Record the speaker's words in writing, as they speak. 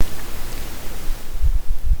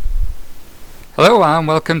Hello and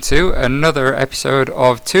welcome to another episode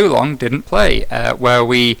of Too Long Didn't Play, where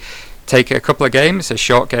we take a couple of games, a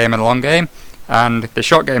short game and a long game, and the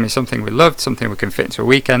short game is something we loved, something we can fit into a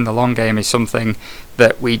weekend. The long game is something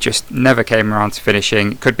that we just never came around to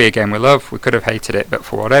finishing. It could be a game we love, we could have hated it, but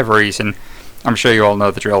for whatever reason, I'm sure you all know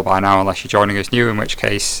the drill by now unless you're joining us new, in which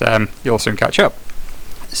case you'll soon catch up.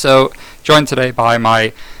 So, joined today by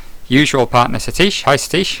my usual partner Satish. Hi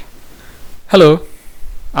Satish. Hello.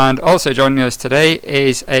 And also joining us today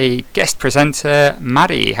is a guest presenter,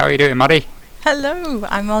 Maddy. How are you doing, Maddy? Hello,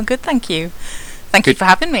 I'm all good, thank you. Thank you for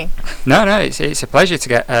having me. No, it's a pleasure to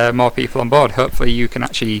get more people on board. Hopefully you can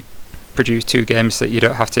actually produce two games that you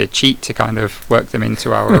don't have to cheat to kind of work them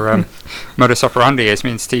into our modus operandi, as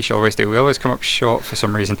me and Satish always do. We always come up short for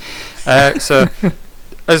some reason. So,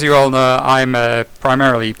 as you all know, I'm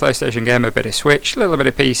primarily PlayStation gamer, a bit of Switch, a little bit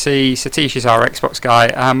of PC. Satish is our Xbox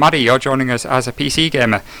guy. Maddy, you're joining us as a PC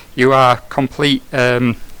gamer. You are complete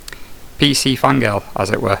PC fangirl,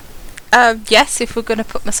 as it were. Yes, if we're going to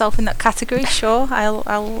put myself in that category, sure.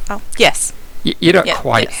 I'll yes. You don't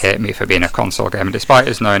quite hate me for being a console gamer, despite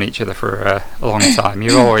us knowing each other for a long time.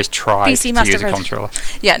 You've always tried to use a controller.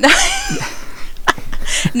 Yeah, no.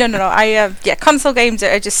 No. Console games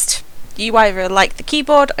are just, you either like the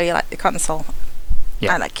keyboard or you like the console.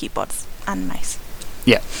 Yeah. I like keyboards and mice.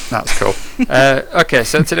 Yeah, that's cool. Okay,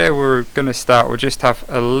 so today we're going to start. We'll just have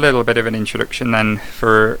a little bit of an introduction then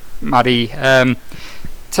for Maddy.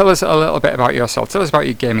 Tell us a little bit about yourself. Tell us about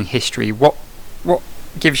your gaming history. What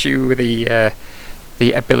gives you the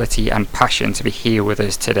ability and passion to be here with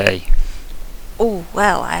us today? Oh,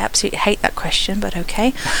 well, I absolutely hate that question, but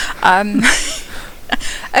okay.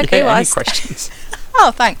 Okay, any questions? Oh,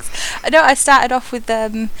 thanks. I started off with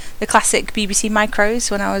the classic BBC Micros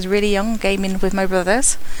when I was really young, gaming with my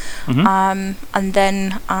brothers. Mm-hmm. And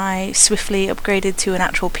then I swiftly upgraded to an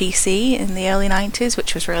actual PC in the early 90s,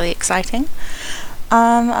 which was really exciting.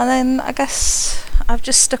 And then I guess I've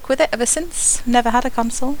just stuck with it ever since. Never had a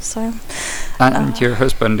console, so... And your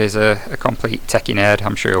husband is a complete techie nerd.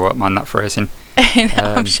 I'm sure you won't mind that phrasing.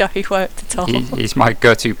 I'm sure he won't at all. He's my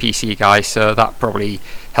go-to PC guy, so that probably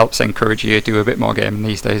helps encourage you to do a bit more gaming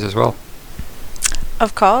these days as well.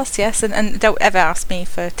 Of course, yes. And don't ever ask me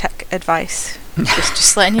for tech advice.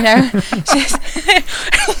 just letting you know.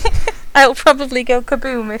 I'll probably go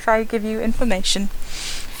kaboom if I give you information.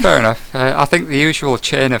 Fair enough. I think the usual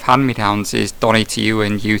chain of hand-me-downs is Donny to you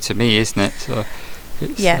and you to me, isn't it? So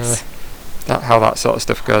it's, yes. How that sort of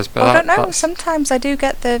stuff goes. But I don't know. Sometimes I do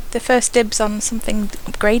get the first dibs on something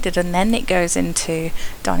upgraded, and then it goes into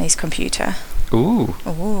Donny's computer. Ooh.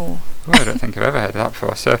 Well, I don't think I've ever heard of that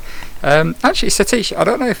before. So, actually, Satish, I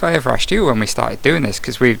don't know if I ever asked you when we started doing this,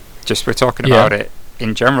 because we just were talking about it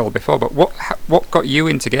in general before. But what got you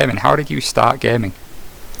into gaming? How did you start gaming?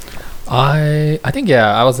 I think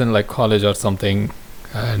I was in like college or something,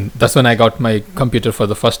 and that's when I got my computer for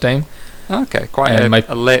the first time. Okay, quite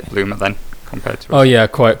a late bloomer then compared to. Oh yeah,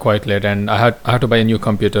 quite late, and I had to buy a new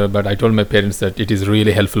computer, but I told my parents that it is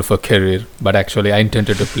really helpful for career. But actually, I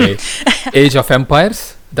intended to play Age of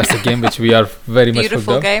Empires. That's a game which we are very much hooked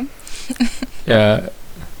up. Beautiful game. Yeah.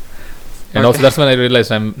 And also that's when I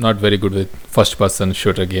realized I'm not very good with first-person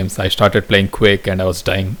shooter games. I started playing Quake, and I was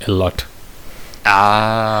dying a lot.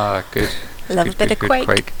 Ah, good. Love a bit of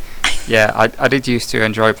Quake. Yeah, I did used to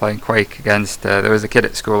enjoy playing Quake against... there was a kid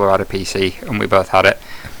at school who had a PC, and we both had it.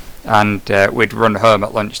 And we'd run home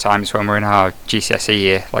at lunchtimes when we're in our GCSE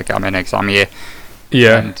year, like I'm in exam year.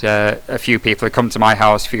 Yeah. And a few people would come to my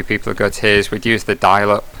house, a few people would go to his. We'd use the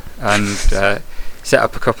dial-up and set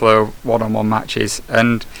up a couple of one-on-one matches.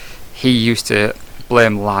 And he used to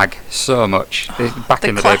blame lag so much. Back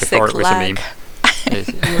in the day before it was a meme.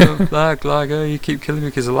 Lag, you keep killing me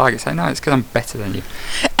because of lag. It's like, no, it's because I'm better than you.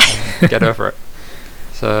 Get over it.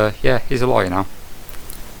 So, yeah, he's a lawyer now.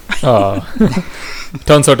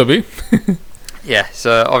 Turns out to be. Yeah,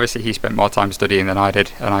 so obviously he spent more time studying than I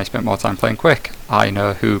did, and I spent more time playing Quake. I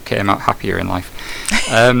know who came out happier in life.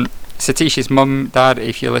 Satish's mum, dad,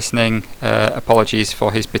 if you're listening, apologies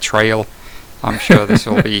for his betrayal. I'm sure this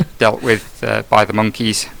will be dealt with by the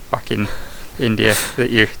monkeys back in India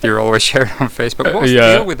that you're always sharing on Facebook. What's the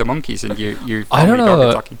deal with the monkeys and you I don't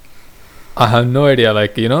know. Attacking? I have no idea.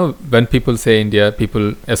 Like, when people say India,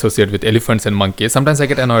 people associate with elephants and monkeys. Sometimes I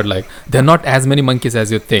get annoyed, like, there are not as many monkeys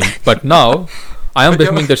as you think. But now, I am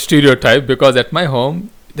becoming the stereotype because at my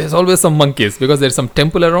home, there's always some monkeys because there's some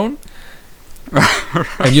temple around.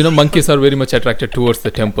 And, monkeys are very much attracted towards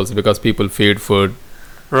the temples because people feed food.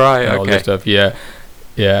 Right, and all that stuff, yeah.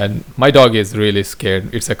 Yeah, and my dog is really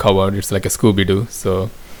scared. It's a coward. It's like a Scooby-Doo, so...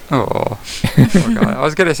 Oh, poor guy. I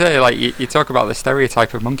was going to say, like, you talk about the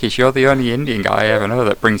stereotype of monkeys. You're the only Indian guy I ever know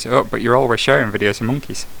that brings it up, but you're always sharing videos of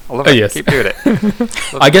monkeys. I love it. Yes. Keep doing it.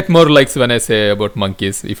 I get more likes when I say about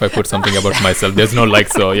monkeys if I put something about myself. There's no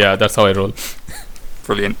likes, so yeah, that's how I roll.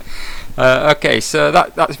 Brilliant. Okay, so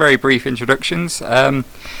that's very brief introductions.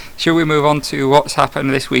 Shall we move on to what's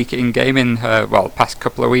happened this week in gaming? Past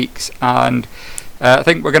couple of weeks, and I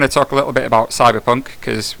think we're going to talk a little bit about CyberPunk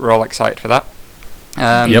because we're all excited for that.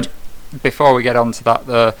 Yep. Before we get on to that,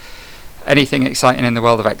 though, anything exciting in the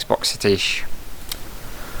world of Xbox, Satish?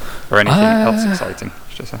 Or anything else exciting?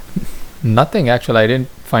 Should I say? Nothing, actually. I didn't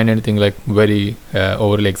find anything like very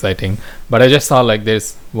overly exciting. But I just saw like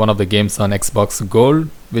there's one of the games on Xbox Gold,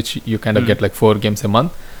 which you kind of get like 4 games a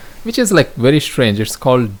month, which is like very strange. It's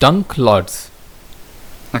called Dunk Lords.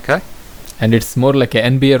 Okay. And it's more like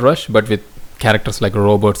an NBA Rush, but with characters like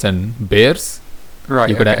robots and bears. Right.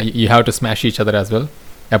 You have to smash each other as well,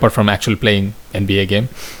 apart from actually playing NBA game,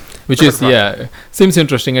 which seems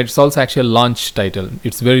interesting. It's also actually a launch title.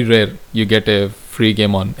 It's very rare you get a free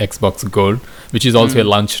game on Xbox Gold, which is also a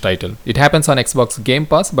launch title. It happens on Xbox Game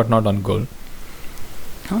Pass, but not on Gold.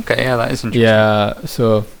 Okay, yeah, that is interesting. Yeah,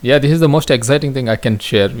 so this is the most exciting thing I can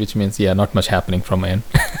share, which means not much happening from my end.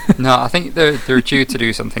 No, I think they're due to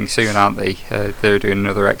do something soon, aren't they? They're doing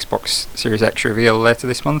another Xbox Series X reveal later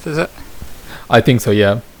this month, is it? I think so,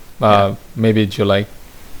 yeah. Maybe July.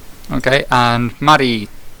 Okay, and Maddy,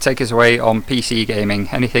 take us away on PC gaming.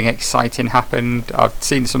 Anything exciting happened? I've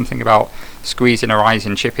seen something about squeezing a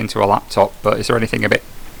Ryzen chip into a laptop, but is there anything a bit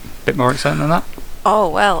more exciting than that? Oh,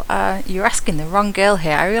 well, you're asking the wrong girl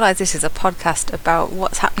here. I realise this is a podcast about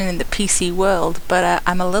what's happening in the PC world, but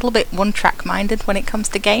I'm a little bit one-track minded when it comes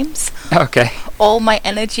to games. Okay. All my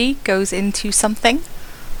energy goes into something.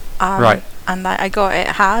 Right. And I got it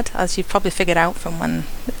hard, as you've probably figured out from when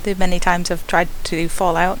the many times I've tried to do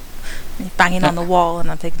Fallout. You're banging on the wall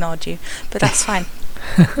and I've ignored you. But that's fine.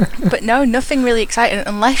 But no, nothing really exciting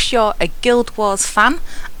unless you're a Guild Wars fan.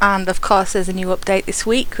 And of course there's a new update this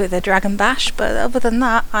week with a Dragon Bash. But other than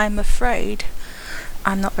that, I'm afraid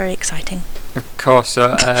I'm not very exciting. Of course.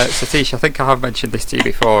 Satish, I think I have mentioned this to you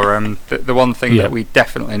before. The one thing that we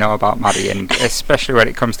definitely know about Maddy, and especially when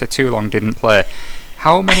it comes to Too Long Didn't Play,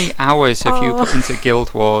 how many hours have you put into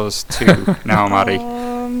Guild Wars 2 now, Maddy?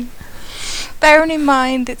 Bearing in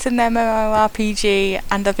mind it's an MMORPG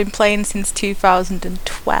and I've been playing since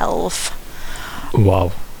 2012.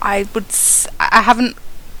 Wow. I haven't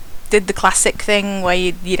did the classic thing where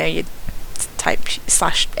you type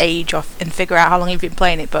 /age off and figure out how long you've been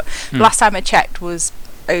playing it, but last time I checked was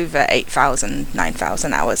over 8,000,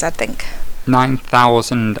 9,000 hours, I think.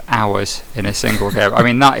 9,000 hours in a single game. I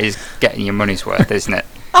mean, that is getting your money's worth, isn't it?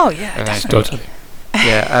 Oh yeah, totally.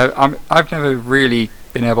 Yeah, I've never really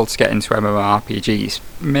been able to get into MMORPGs,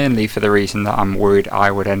 mainly for the reason that I'm worried I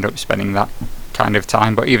would end up spending that kind of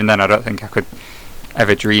time, but even then I don't think I could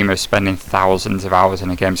ever dream of spending thousands of hours in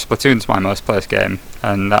a game. Splatoon's my most played game,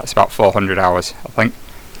 and that's about 400 hours, I think.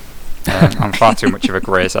 I'm far too much of a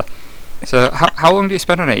grazer. So how long do you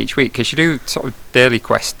spend on it each week? Because you do sort of daily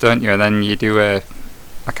quests, don't you? And then you do I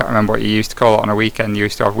can't remember what you used to call it on a weekend. You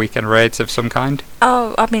used to have weekend raids of some kind?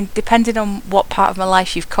 Oh, I mean, depending on what part of my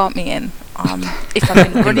life you've caught me in. If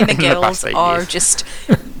I've been running a guild or just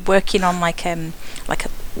working on like a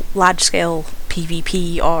large scale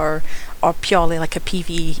PvP or purely like a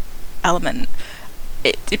PvE element,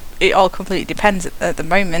 it all completely depends. At the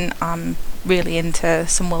moment, I'm really into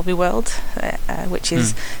some Wilby World, which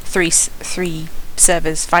is three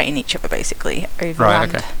servers fighting each other basically over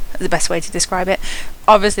land. Okay. The best way to describe it.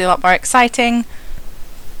 Obviously a lot more exciting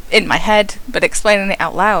in my head, but explaining it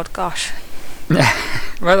out loud, gosh.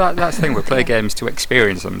 Well, that's the thing. We play games to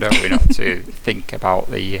experience them, don't we? Not to think about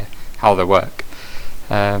how they work.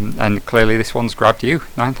 And clearly this one's grabbed you.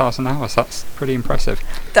 9,000 hours. That's pretty impressive.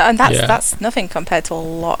 And that's nothing compared to a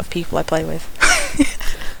lot of people I play with.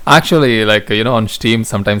 Actually, on Steam,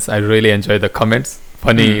 sometimes I really enjoy the comments,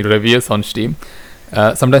 funny reviews on Steam.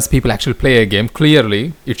 Sometimes people actually play a game.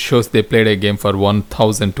 Clearly, it shows they played a game for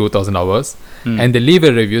 1,000, 2,000 hours. And they leave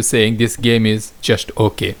a review saying this game is just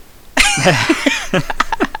okay.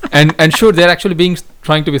 and sure, they're actually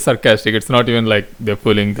trying to be sarcastic. It's not even like they're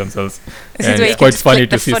fooling themselves. And it's quite funny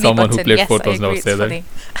to see someone who played 4,000 hours say that.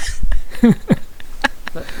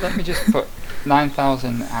 Let me just put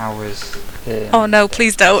 9,000 hours in. Oh no,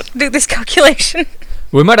 please don't do this calculation.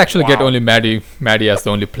 We might actually get only Maddy as the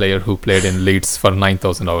only player who played in Leeds for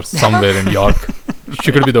 9,000 hours somewhere in York.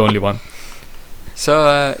 She could be the only one.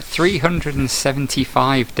 So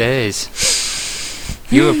 375 days.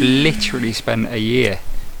 You have literally spent a year,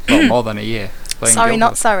 well, more than a year, playing Sorry, Guild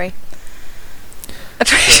not Wars. sorry.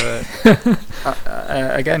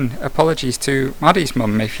 Again, apologies to Maddy's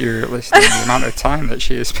mum if you're listening. The amount of time that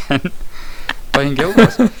she has spent playing Guild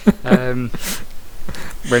Wars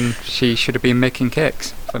when she should have been making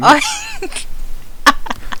cakes for me.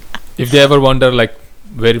 If they ever wonder, like,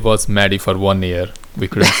 where was Maddy for 1 year, we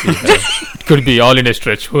couldn't see her. It could be all in a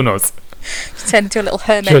stretch. Who knows? She turned into a little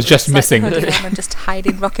hermit. She was just missing. And just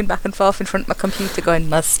hiding, rocking back and forth in front of my computer, going,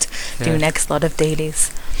 must do next lot of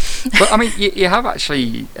dailies. But I mean, you have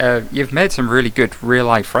actually you've made some really good real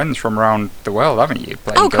life friends from around the world, haven't you?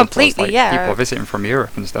 Playing Guild Wars, completely, like, yeah. People visiting from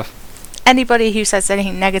Europe and stuff. Anybody who says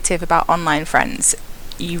anything negative about online friends,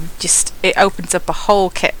 it opens up a whole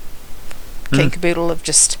kit and caboodle of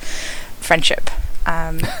just friendship.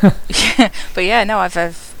 But yeah, no,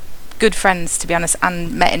 I've good friends, to be honest,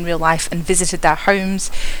 and met in real life and visited their homes.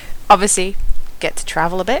 Obviously get to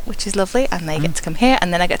travel a bit, which is lovely, and they get to come here,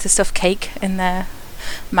 and then I get to stuff cake in their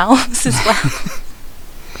mouths as well.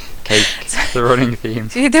 Cake, the running theme.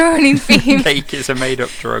 The running theme. Cake is a made up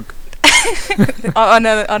drug. oh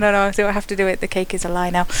no, do I have to do it? The cake is a lie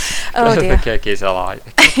now. Oh dear. The cake is a lie.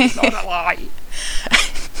 The cake is not a lie.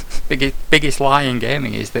 Biggest lie in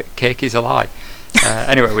gaming is that cake is a lie.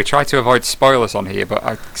 Anyway, we try to avoid spoilers on here,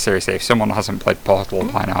 but seriously, if someone hasn't played Portal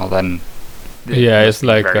by now, then it's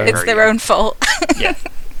like it's their own fault. Yeah,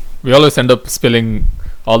 we always end up spilling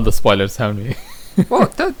all the spoilers, haven't we?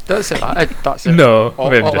 Well, don't say that. That's it. No,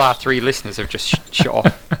 all our 3 listeners have just shut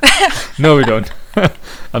off. No, we don't.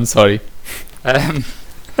 I'm sorry.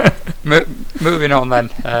 Moving on then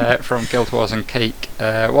from Guild Wars and cake.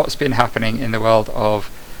 What's been happening in the world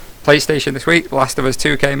of PlayStation this week? Last of Us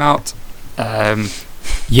 2 came out.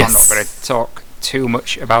 Yes. I'm not going to talk too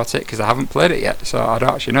much about it because I haven't played it yet, so I don't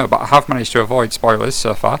actually know. But I have managed to avoid spoilers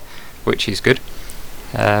so far, which is good.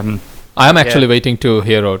 I am actually waiting to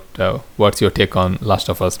hear out what's your take on Last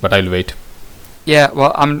of Us, but I'll wait. Yeah,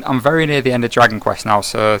 well, I'm very near the end of Dragon Quest now,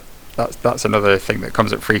 so that's another thing that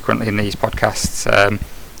comes up frequently in these podcasts.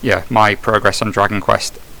 My progress on Dragon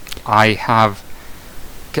Quest. I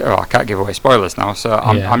can't give away spoilers now, so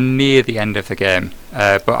I'm near the end of the game.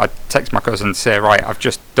 But I text my cousin and say, right, I've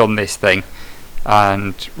just done this thing,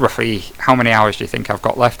 and roughly how many hours do you think I've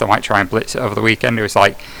got left? I might try and blitz it over the weekend. He was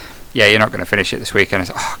like, yeah, you're not going to finish it this weekend. I was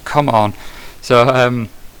like, oh, come on. So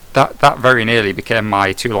that very nearly became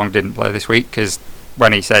my too long didn't play this week, because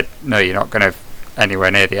when he said, no, you're not going to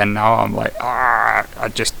anywhere near the end now, I'm like, I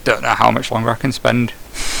just don't know how much longer I can spend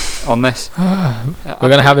on this. We're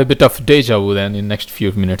going to have a bit of deja vu then in next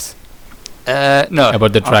few minutes. No.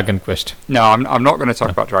 About the Dragon Quest. No, I'm not going to talk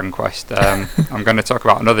about Dragon Quest. I'm going to talk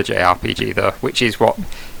about another JRPG, though, which is what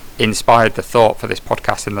inspired the thought for this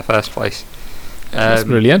podcast in the first place. That's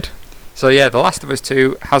brilliant. So yeah, The Last of Us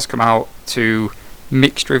 2 has come out to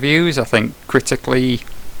mixed reviews. I think critically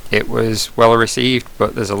it was well received,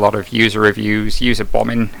 but there's a lot of user reviews, user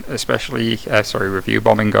bombing especially, review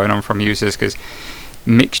bombing going on from users because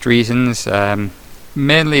mixed reasons.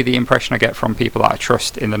 Mainly the impression I get from people that I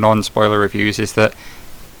trust in the non-spoiler reviews is that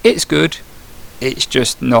it's good, it's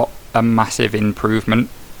just not a massive improvement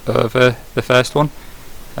over the first one.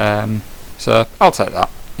 So I'll take that.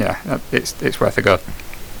 Yeah, it's worth a go.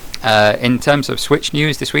 In terms of Switch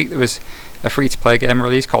news this week, there was a free-to-play game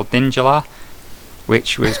release called Ninja La,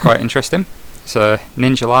 which was quite interesting. So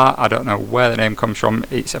Ninja La, I don't know where the name comes from.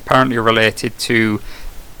 It's apparently related to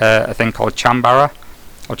a thing called Chambara,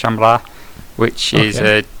 which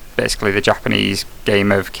is basically the Japanese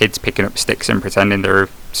game of kids picking up sticks and pretending they're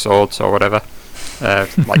swords or whatever,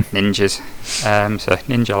 like ninjas. So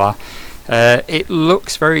Ninja La. It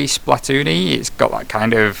looks very Splatoon-y. It's got that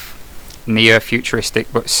kind of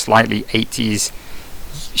neo-futuristic but slightly 80s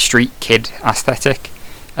street kid aesthetic.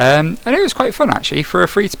 And it was quite fun actually for a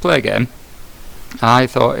free-to-play game. I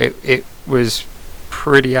thought it was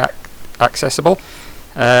pretty accessible.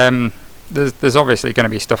 There's obviously going to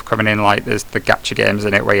be stuff coming in, like there's the gacha games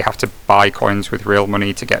in it where you have to buy coins with real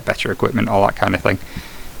money to get better equipment, all that kind of thing.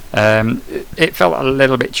 It felt a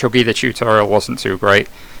little bit chuggy. The tutorial wasn't too great,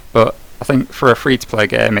 but I think for a free-to-play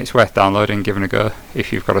game it's worth downloading and giving a go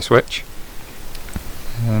if you've got a Switch.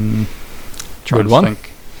 Good one.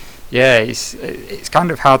 Yeah, it's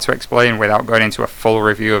kind of hard to explain without going into a full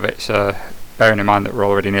review of it, so bearing in mind that we're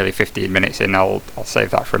already nearly 15 minutes in, I'll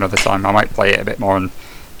save that for another time. I might play it a bit more and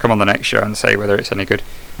come on the next show and say whether it's any good.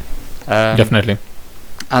 Definitely.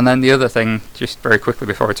 And then the other thing, just very quickly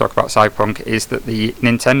before we talk about CyberPunk, is that the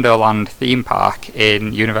Nintendo Land theme park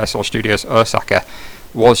in Universal Studios Osaka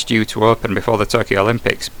was due to open before the Tokyo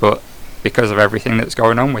Olympics, but because of everything that's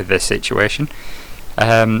going on with this situation,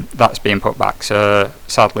 that's being put back. So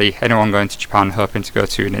sadly, anyone going to Japan hoping to go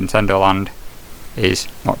to Nintendo Land is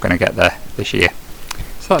not going to get there this year.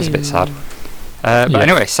 So that's a bit sad. But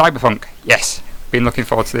anyway, CyberPunk. Yes, been looking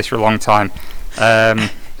forward to this for a long time.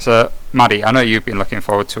 So, Maddy, I know you've been looking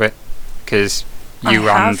forward to it because you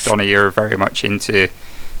and Donna, you're very much into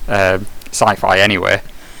sci-fi anyway,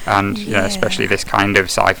 and you know, especially this kind of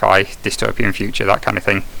sci-fi dystopian future, that kind of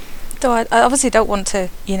thing. Though I obviously don't want to,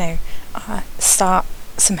 start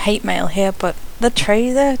some hate mail here, but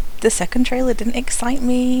the second trailer didn't excite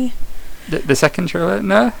me. The second trailer?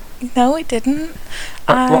 No, it didn't.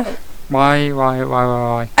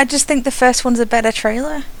 Why? I just think the first one's a better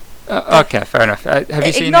trailer. Okay, fair enough. Have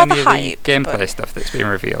you seen any of the gameplay stuff that's been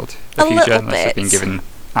revealed? A few journalists have been given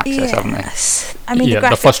access, haven't they? I mean,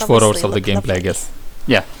 the first 4 hours of the gameplay, I guess.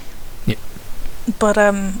 Yeah. But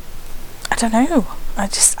I don't know.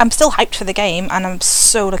 I'm still hyped for the game, and I'm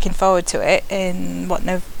so looking forward to it in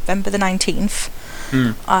November the 19th.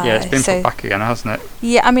 Yeah, it's been put back again, hasn't it?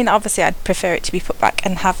 Yeah, I mean, obviously, I'd prefer it to be put back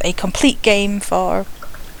and have a complete game for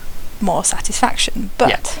more satisfaction.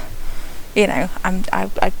 But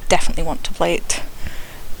I definitely want to play it.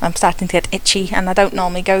 I'm starting to get itchy, and I don't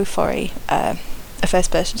normally go for a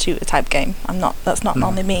first-person shooter type game. That's not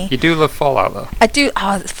normally me. You do love Fallout, though. I do.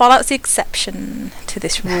 Fallout's the exception to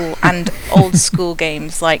this rule, and old school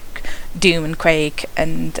games like Doom and Quake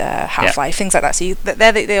and Half-Life, things like that. So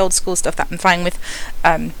they're the old school stuff that I'm fine with.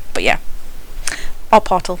 But yeah, or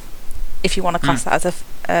Portal, if you want to class that as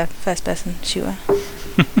a first-person shooter.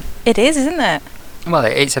 It is, isn't it? Well,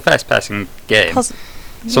 it's a first-person game.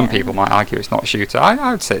 Some people might argue it's not a shooter.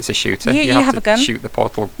 I would say it's a shooter. You have to a gun. Shoot the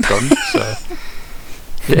portal gun. So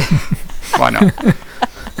yeah. Why not?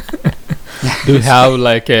 Do you have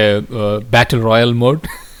like a battle royale mode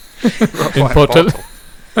in Portal?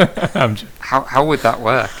 How would that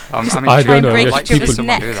work? I don't know. Break Yes, each other's people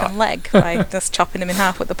neck and leg by just chopping him in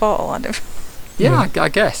half with the portal. Yeah, I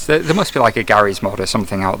guess there must be like a Gary's mod or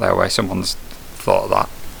something out there where someone's thought of that.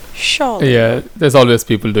 Surely. Yeah, there's always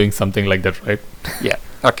people doing something like that, right? Yeah.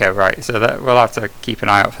 Okay, right. So we'll have to keep an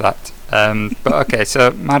eye out for that. But okay,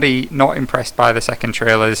 so Maddy, not impressed by the second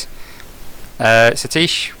trailers.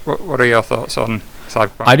 Satish, what are your thoughts on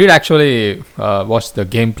CyberPunk? I did actually watch the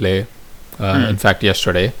gameplay, in fact,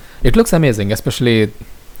 yesterday. It looks amazing, especially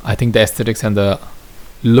I think the aesthetics and the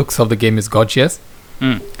looks of the game is gorgeous.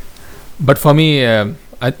 But for me, I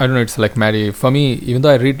don't know, it's like Maddy. For me, even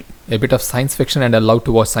though I read a bit of science fiction and I love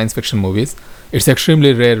to watch science fiction movies, it's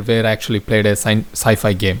extremely rare where I actually played a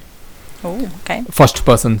sci-fi game. Oh, okay.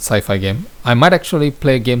 First-person sci-fi game. I might actually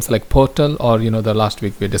play games like Portal, or the last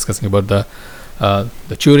week we were discussing about the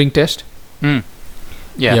Turing test.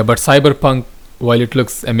 Yeah, but CyberPunk, while it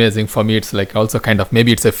looks amazing, for me it's like also kind of,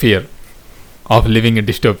 maybe it's a fear of living in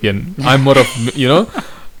dystopian. I'm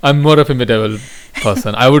more of a medieval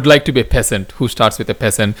person. I would like to be a peasant who starts with a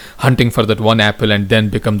peasant hunting for that one apple and then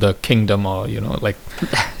become the kingdom, or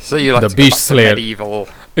so you like the to beast slayer. Medieval.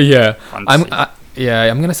 Yeah, fantasy.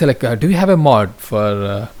 I'm gonna say do we have a mod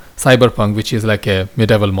for CyberPunk which is like a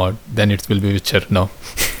medieval mod? Then it will be Witcher. No.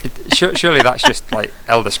 Surely that's just like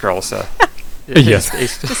Elder Scrolls, sir. Yes.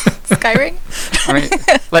 It's just Skyrim. I mean,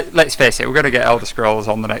 let's face it, we're going to get Elder Scrolls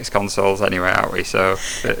on the next consoles anyway, aren't we? So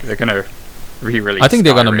they're going to re-release. I think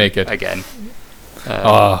they're going to make it again.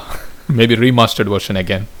 Maybe remastered version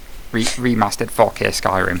again. Remastered 4K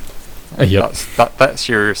Skyrim. Yep. That's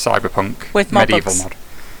your CyberPunk with medieval mod.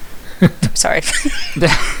 Sorry.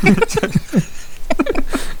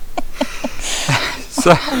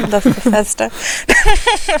 So Love Bethesda.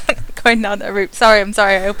 Going down that route. I'm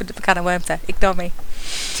sorry. I opened up a can of worms there. Ignore me.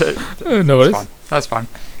 No worries. That's fine.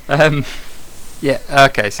 Yeah.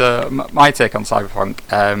 Okay. So my take on CyberPunk.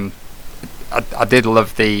 I did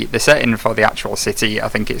love the setting for the actual city. I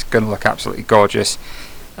think it's going to look absolutely gorgeous.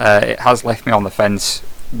 It has left me on the fence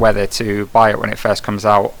whether to buy it when it first comes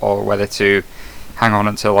out or whether to hang on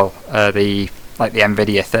until the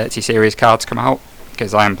Nvidia 30 series cards come out,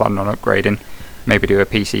 because I am planning on upgrading. Maybe do a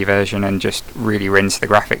PC version and just really rinse the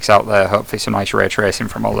graphics out there. Hopefully some nice ray tracing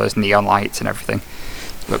from all those neon lights and everything.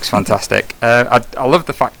 Looks fantastic. I love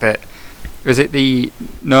the fact that, was it the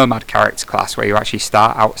Nomad character class where you actually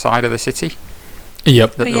start outside of the city?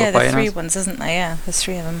 Yep. There's 3 ones, isn't there? Yeah, there's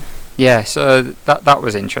 3 of them. Yeah, so that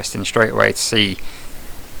was interesting straight away to see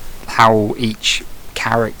how each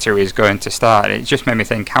character is going to start. It just made me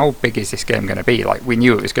think, how big is this game going to be? Like, we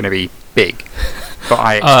knew it was going to be big, but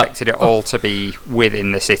I expected it all to be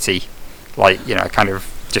within the city, like, kind of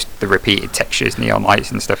just the repeated textures, neon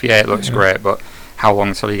lights and stuff. Yeah, it looks great, but how long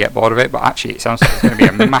until you get bored of it? But actually it sounds like it's going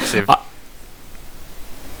to be a massive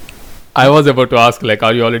I was about to ask,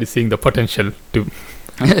 are you already seeing the potential to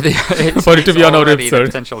for it to be on our episode? The episode?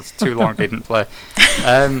 potential is too long didn't play.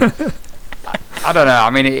 I don't know. I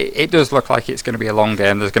mean, it does look like it's going to be a long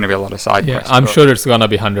game. There's going to be a lot of side quests. I'm sure it's gonna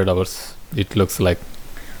be 100 hours. It looks like.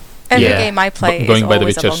 Every game I play going is by the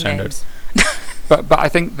always a Witcher long standards. But I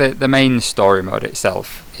think the main story mode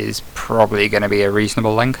itself is probably going to be a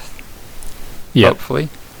reasonable length. Yeah. Hopefully.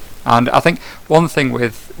 And I think one thing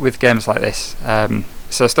with games like this,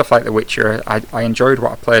 so stuff like The Witcher, I enjoyed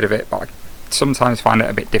what I played of it, but I sometimes find it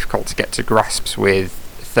a bit difficult to get to grasps with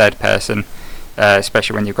third person,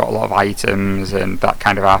 especially when you've got a lot of items and that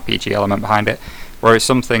kind of RPG element behind it. Whereas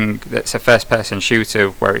something that's a first person shooter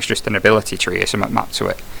where it's just an ability tree or something mapped to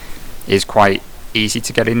it is quite easy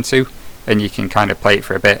to get into, and you can kind of play it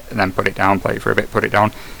for a bit and then put it down, play it for a bit, put it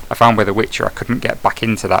down. I found with The Witcher I couldn't get back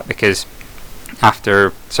into that because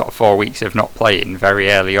after sort of 4 weeks of not playing very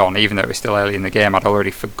early on, even though it was still early in the game, I'd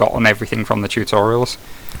already forgotten everything from the tutorials.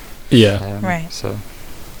 Yeah. Right. So,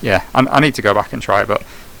 yeah, I need to go back and try it, but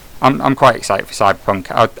I'm quite excited for Cyberpunk.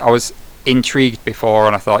 I was intrigued before,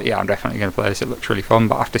 and I thought, yeah, I'm definitely going to play this. It looks really fun.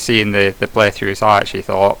 But after seeing the playthroughs, I actually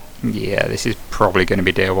thought, yeah, this is probably going to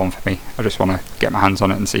be day one for me. I just want to get my hands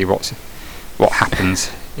on it and see what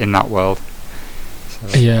happens in that world.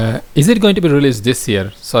 So. Yeah. Is it going to be released this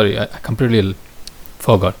year? Sorry, I completely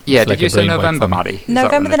forgot. Yeah, It's did like you a say brain wipe November, for me. Maddy? Is that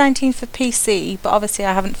November when the 19th for PC, but obviously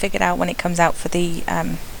I haven't figured out when it comes out for the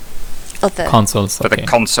other Consoles. for Okay. the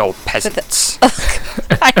console peasants.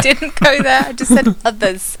 I didn't go there. I just said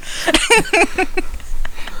others.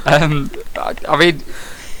 I mean,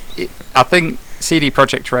 I think CD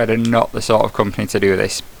Projekt Red are not the sort of company to do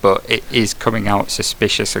this, but it is coming out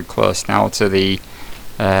suspiciously close now to the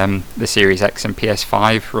Series X and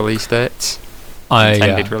PS5 release dates,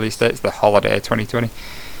 intended release dates, the holiday 2020.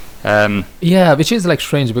 Yeah, which is like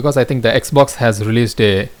strange because I think the Xbox has released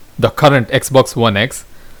the current Xbox One X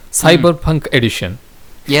CyberPunk edition.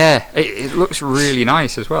 Yeah, it looks really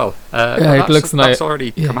nice as well. Yeah, it looks nice. That's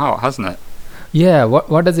already come out, hasn't it? Yeah,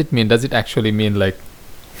 what does it mean? Does it actually mean like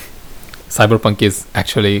Cyberpunk is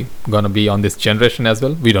actually gonna be on this generation as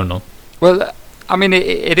well? We don't know. Well, I mean,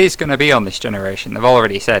 it is going to be on this generation. They've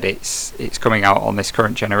already said it's coming out on this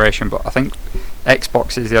current generation, but I think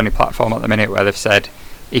Xbox is the only platform at the minute where they've said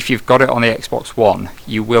if you've got it on the Xbox One,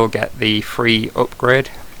 you will get the free upgrade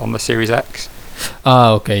on the Series X.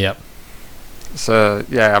 Okay, yeah. So,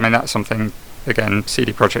 yeah, I mean, that's something, again,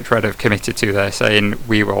 CD Projekt Red have committed to there, saying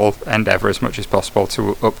we will endeavour as much as possible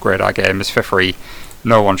to upgrade our games for free.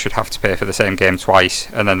 No one should have to pay for the same game twice,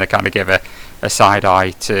 and then they kind of give a side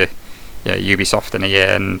eye to Ubisoft and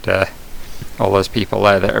EA and all those people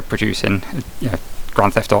there that are producing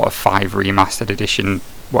Grand Theft Auto 5 Remastered Edition,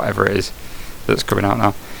 whatever it is, that's coming out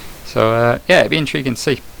now. So, yeah, it'd be intriguing to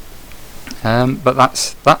see. But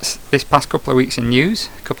that's this past couple of weeks in news,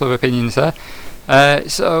 a couple of opinions there.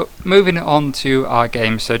 So moving on to our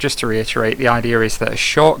game, so just to reiterate, the idea is that a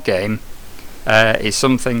short game is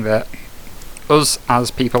something that us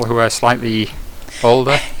as people who are slightly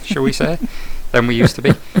older, shall we say, than we used to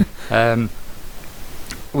be,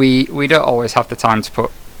 we don't always have the time to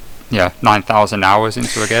put 9,000 hours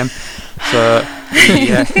into a game. So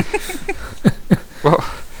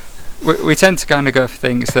we tend to kind of go for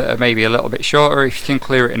things that are maybe a little bit shorter. If you can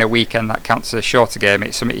clear it in a weekend, that counts as a shorter game.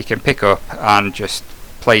 It's something you can pick up and just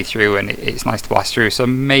play through, and it's nice to blast through. So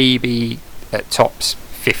maybe at tops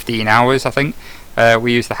 15 hours, I think.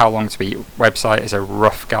 We use the How Long to Beat website as a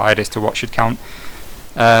rough guide as to what should count.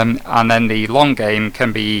 And then the long game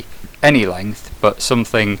can be any length, but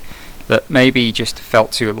something that maybe just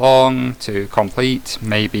felt too long to complete.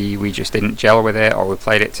 Maybe we just didn't gel with it, or we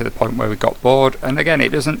played it to the point where we got bored. And again, it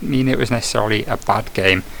doesn't mean it was necessarily a bad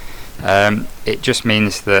game. It just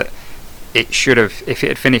means that it should have, if it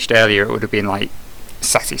had finished earlier, it would have been like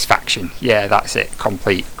satisfaction. Yeah, that's it,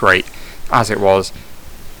 complete, great. As it was,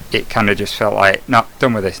 it kind of just felt like, no,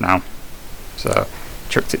 done with this now. So,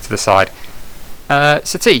 chucked it to the side.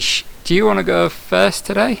 Satish, do you want to go first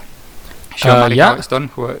today? Show Maddy how it's done.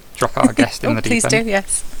 We'll drop our guest in the deep end. Please do,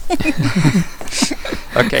 yes.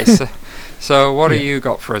 Okay, so what have you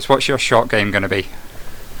got for us? What's your short game going to be?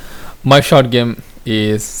 My short game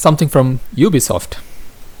is something from Ubisoft.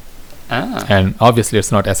 And obviously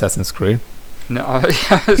it's not Assassin's Creed. No,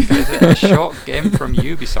 I was going to say a short game from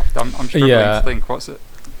Ubisoft. I'm struggling to think. What's it?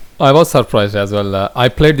 I was surprised as well. I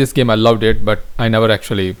played this game, I loved it, but I never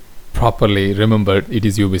actually properly remembered it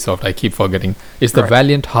is Ubisoft. I keep forgetting. It's the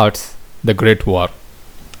Valiant Hearts, The Great War.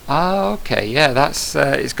 Okay, yeah, that's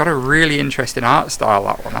it's got a really interesting art style,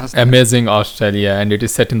 that one, hasn't it? Amazing art style, yeah, and it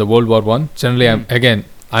is set in the World War One. Generally,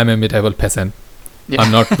 I'm a medieval peasant. Yeah.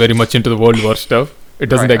 I'm not very much into the World War stuff. It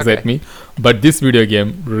doesn't excite me. But this video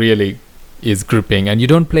game really is gripping, and you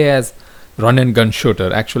don't play as run and gun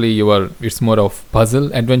shooter. Actually, it's more of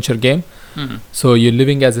puzzle adventure game So you're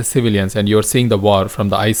living as a civilians and you're seeing the war from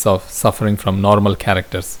the eyes of suffering from normal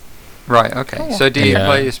characters. Right, okay. Oh. So do you Yeah.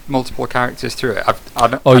 play as multiple characters through it? I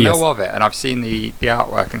Yes. know of it, and I've seen the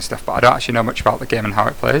artwork and stuff, but I don't actually know much about the game and how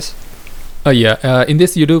it plays. In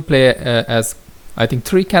this you do play as, I think,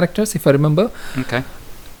 3 characters, if I remember. Okay.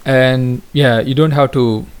 And yeah, you don't have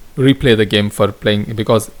to replay the game for playing,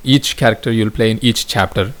 because each character you'll play in each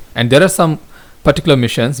chapter. And there are some particular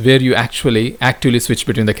missions where you actually actively switch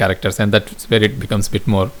between the characters, and that's where it becomes a bit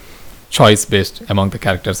more choice based among the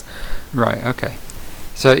characters. Right, okay.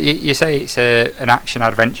 So you say it's an action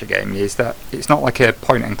adventure game. Is that, it's not like a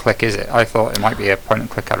point and click, is it? I thought it might be a point and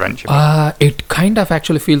click adventure. It kind of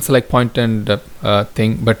actually feels like point and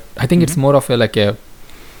thing, but I think it's more of like a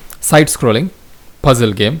side scrolling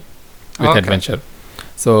puzzle game with adventure.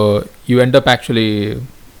 So you end up actually,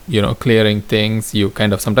 clearing things. You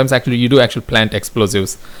kind of sometimes actually you do actually plant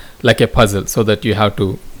explosives like a puzzle, so that you have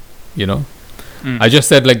to, I just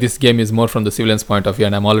said like this game is more from the civilian's point of view,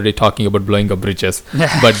 and I'm already talking about blowing up bridges.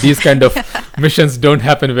 But these kind of missions don't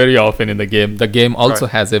happen very often in the game. The game also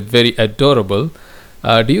has a very adorable,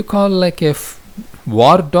 do you call like a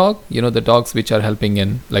war dog? The dogs which are helping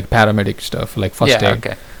in like paramedic stuff, like first aid.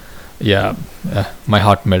 Okay. Yeah, my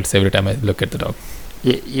heart melts every time I look at the dog.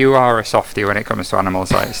 You are a softie when it comes to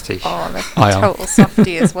animals, like Satish. Oh, that's I am. total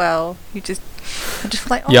softy as well. I'm just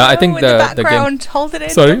like, oh Yeah, no, I think in the the game- background, hold it in,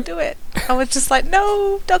 Sorry? don't do it. I was just like,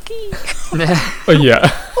 no, doggy. Oh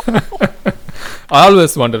yeah. I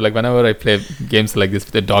always wonder, like whenever I play games like this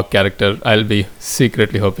with a dog character, I'll be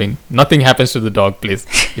secretly hoping nothing happens to the dog, please.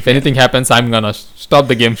 If anything happens, I'm gonna stop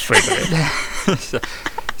the game straight away.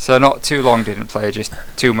 So not too long didn't play, just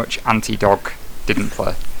too much anti-dog didn't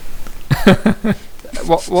play.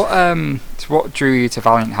 What drew you to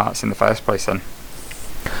Valiant Hearts in the first place then?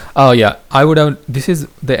 Oh yeah, I would have. This is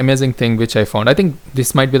the amazing thing which I found. I think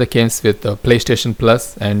this might be the case with PlayStation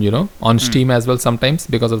Plus and on Steam as well sometimes,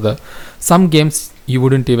 because of some games you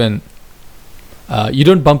wouldn't even you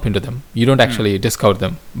don't bump into them, you don't actually discover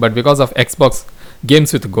them. But because of Xbox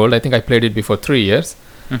Games with Gold, I think I played it before 3 years.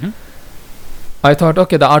 I thought,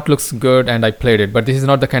 okay, the art looks good, and I played it. But this is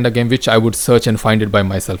not the kind of game which I would search and find it by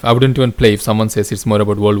myself. I wouldn't even play if someone says it's more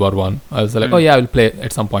about World War One. I was like, oh yeah, I will play it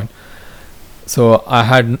at some point. So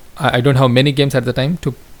I don't have many games at the time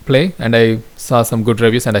to play, and I saw some good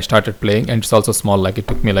reviews and I started playing. And it's also small, like it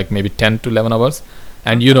took me like maybe 10 to 11 hours.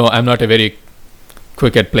 And I'm not a very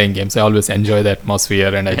quick at playing games. I always enjoy the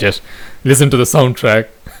atmosphere, and I just listen to the soundtrack.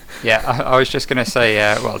 Yeah, I was just going to say,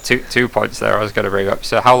 two points there I was going to bring up.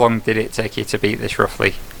 So how long did it take you to beat this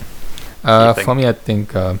roughly? For me, I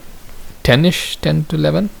think 10-ish, 10 to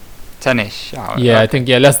 11. 10-ish? Oh, Yeah, okay. I think,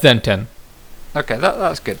 less than 10. Okay,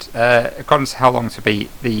 that's good. According to how long to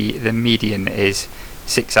beat, the median is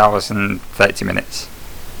 6 hours and 30 minutes.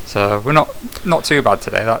 So we're not too bad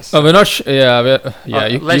today. That's We're not.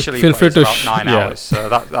 You leisurely feel free plays to. about 9 hours. So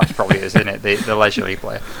that's probably is in it, the leisurely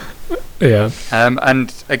player. Yeah.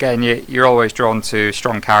 And again, you're always drawn to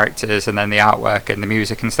strong characters, and then the artwork and the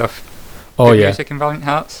music and stuff. Oh Good yeah. music in Valiant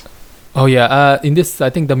Hearts. Oh yeah. In this, I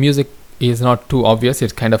think the music is not too obvious.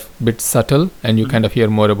 It's kind of a bit subtle, and you kind of hear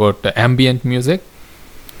more about ambient music.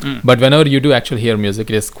 But whenever you do actually hear music,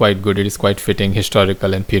 it is quite good. It is quite fitting,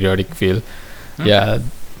 historical and periodic feel. Yeah.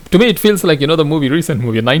 To me, it feels like the recent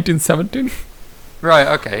movie 1917. Right.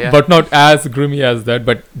 Okay. Yeah. But not as grimy as that.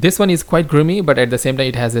 But this one is quite grimy, but at the same time,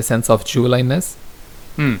 it has a sense of jewelliness.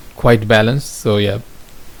 Quite balanced. So yeah.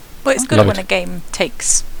 But it's good Love when it. a game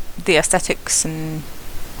takes the aesthetics and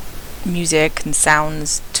music and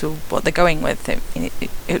sounds to what they're going with. It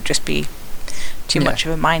would just be too much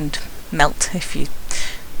of a mind melt if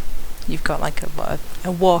you've got like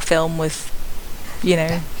a war film with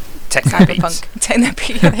CyberPunk.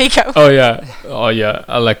 Techno-beat. There you go. Oh yeah.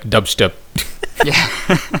 I like dubstep. Yeah.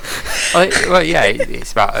 well, yeah,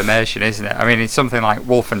 it's about immersion, isn't it? I mean, it's something like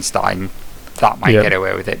Wolfenstein that might get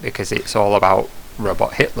away with it because it's all about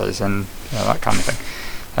robot Hitlers and that kind of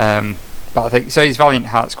thing. But I think so. Is Valiant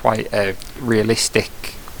Hearts quite a realistic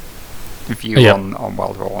view on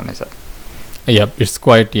World War One? Is it? Yeah, it's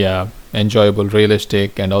quite enjoyable,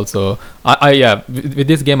 realistic, and also with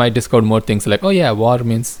this game I discovered more things like war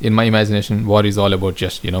means, in my imagination, war is all about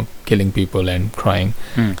just killing people and crying.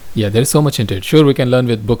 Yeah, there is so much into it. Sure, we can learn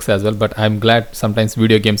with books as well, but I'm glad sometimes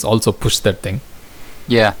video games also push that thing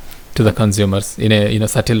to the consumers in a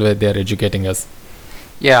subtle way. They're educating us.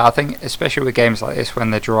 Yeah, I think especially with games like this,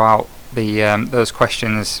 when they draw out the those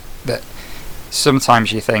questions that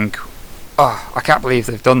sometimes you think, oh, I can't believe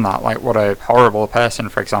they've done that, like what a horrible person,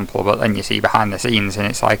 for example, but then you see behind the scenes and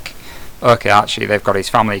it's like, okay, actually they've got his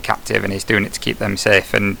family captive and he's doing it to keep them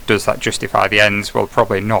safe, and does that justify the ends? Well,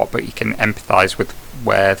 probably not, but you can empathise with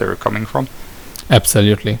where they're coming from.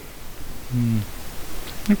 Absolutely.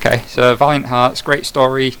 Okay, so Valiant Hearts, great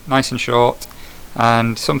story, nice and short,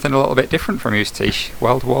 and something a little bit different from you, Satish.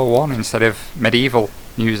 World War One instead of medieval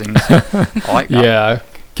musings. I like that. Yeah.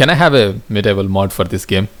 Can I have a medieval mod for this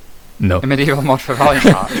game? No. A medieval mod for Valiant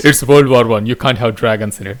Hearts. It's World War One. You can't have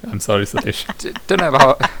dragons in it. I'm sorry, Satish. Don't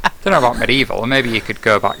know about medieval. Maybe you could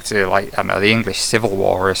go back to, like, I don't know, the English Civil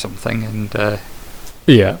War or something, and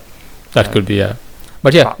Yeah, that could be, yeah.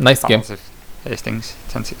 But yeah, nice game. Battles of Hastings,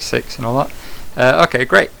 1066 and all that. Okay,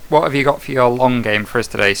 great. What have you got for your long game for us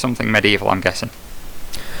today? Something medieval, I'm guessing.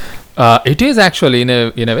 It is actually in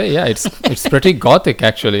a way, yeah. It's pretty gothic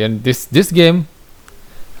actually, and this game,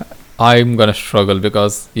 I'm gonna struggle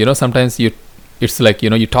because sometimes it's like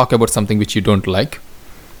you talk about something which you don't like,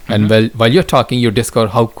 and while you're talking, you discover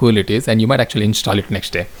how cool it is, and you might actually install it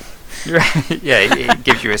next day. Yeah, it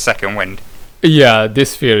gives you a second wind. Yeah,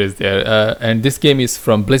 this fear is there, and this game is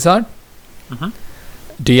from Blizzard.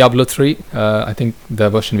 Diablo 3. I think the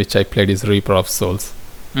version which I played is Reaper of Souls.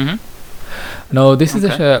 No, this is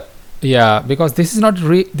because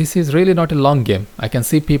this is really not a long game. I can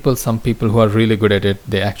see some people who are really good at it,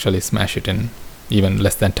 they actually smash it in even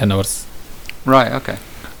less than 10 hours. Right, okay.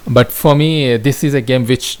 But for me, this is a game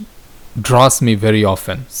which draws me very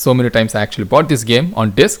often. So many times I actually bought this game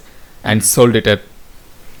on disc and sold it at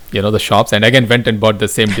the shops, and again went and bought the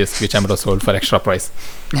same disc which I would have sold for extra price.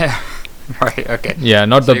 Yeah. Right, okay. Yeah,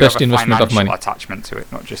 not so the best investment of money. Attachment to it,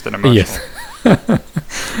 not just an emotional. Yes.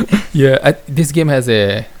 Yeah, this game has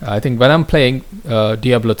I think when I'm playing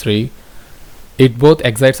Diablo 3, it both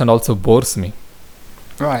excites and also bores me.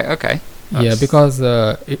 Right, okay. Yeah, because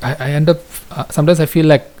I end up sometimes I feel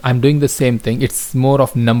like I'm doing the same thing. It's more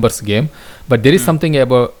of numbers game, but there is something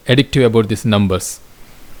addictive about these numbers.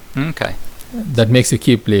 Okay. That makes you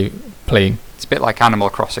keep playing. It's a bit like Animal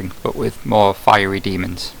Crossing, but with more fiery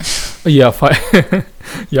demons. Yeah,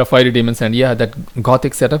 fiery demons, and that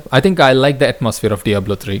gothic setup. I think I like the atmosphere of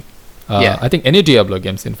Diablo 3. I think any Diablo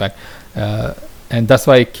games, in fact, and that's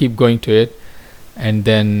why I keep going to it. And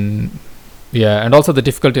then, and also the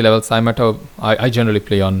difficulty levels. I generally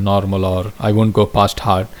play on normal, or I won't go past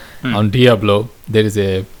hard. On Diablo, there is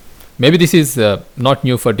maybe this is not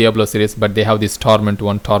new for Diablo series, but they have this Torment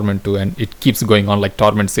 1, Torment 2, and it keeps going on like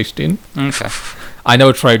Torment 16. Okay. I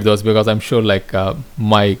never tried those because I'm sure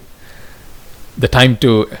the time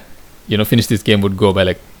to finish this game would go by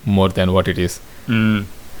like more than what it is.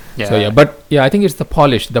 Yeah. So but I think it's the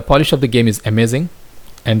polish of the game is amazing,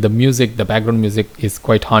 and the background music is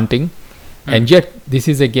quite haunting. And yet this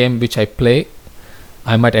is a game which I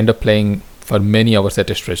might end up playing for many hours at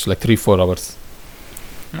a stretch, like 3-4 hours.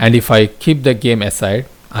 And if I keep the game aside,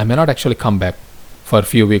 I may not actually come back for a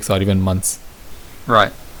few weeks or even months.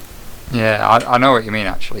 Right. Yeah, I know what you mean,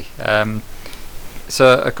 actually.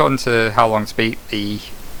 So according to How Long to Beat, the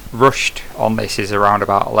rushed on this is around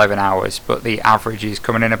about 11 hours, but the average is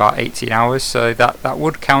coming in about 18 hours, so that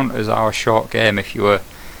would count as our short game if you were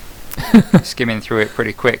skimming through it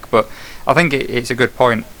pretty quick. But I think it's a good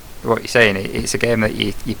point, what you're saying. It's a game that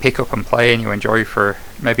you pick up and play and you enjoy for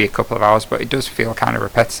maybe a couple of hours, but it does feel kind of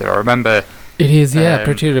repetitive. I remember... It is,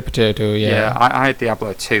 pretty repetitive, Yeah, I had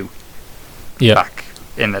Diablo 2 back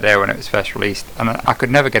in the day when it was first released, and I could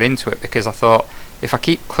never get into it because I thought, if I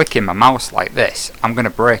keep clicking my mouse like this, I'm going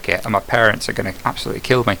to break it and my parents are going to absolutely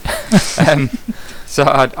kill me. So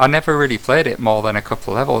I never really played it more than a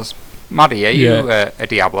couple of levels. Maddy, are you a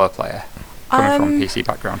Diablo player coming from a PC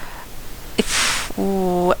background?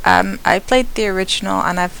 I played the original,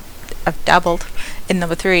 and I've dabbled in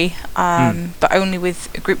number 3, but only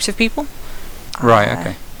with groups of people. Right,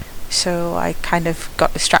 okay. So I kind of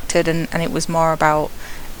got distracted, and it was more about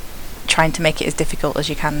trying to make it as difficult as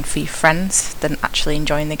you can for your friends than actually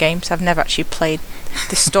enjoying the game. So I've never actually played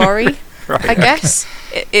the story. Right, I guess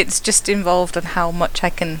it's just involved on how much I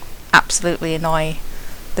can absolutely annoy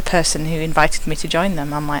the person who invited me to join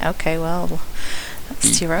them. I'm like, okay, well,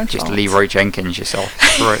 that's your own just fault. Leroy Jenkins yourself.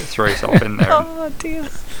 throw yourself in there. Oh dear.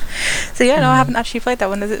 So no, I haven't actually played that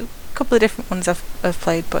one. There's a couple of different ones I've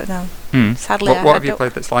played, but no. Sadly, what have you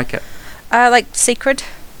played that's like it? Like Sacred.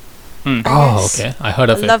 Oh, okay. I heard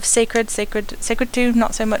of it. I love Sacred 2,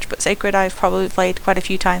 not so much, but Sacred I've probably played quite a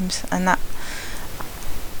few times, and that,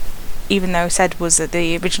 even though said was that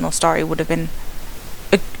the original story would have been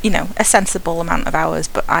a sensible amount of hours,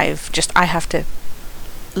 but I have to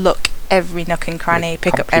look every nook and cranny,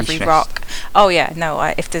 pick up every rock. Oh yeah, no,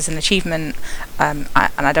 if there's an achievement and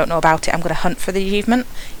I don't know about it, I'm going to hunt for the achievement,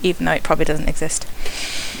 even though it probably doesn't exist.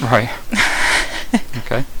 Right.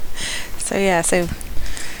 Okay. So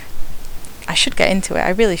I should get into it. I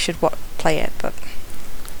really should play it, but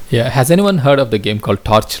Yeah, has anyone heard of the game called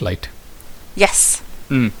Torchlight? yes.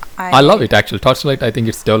 I love it actually. Torchlight, I think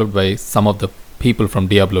it's developed by some of the people from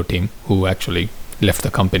Diablo team who actually left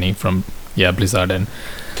the company from Blizzard, and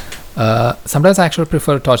sometimes I actually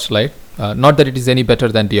prefer Torchlight. Not that it is any better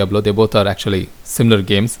than Diablo. They both are actually similar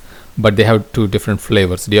games, but they have two different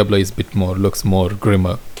flavors. Diablo is a bit more, looks more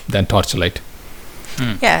grimmer than Torchlight.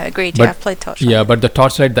 Yeah, agreed. But- I've played Torchlight. Yeah, but the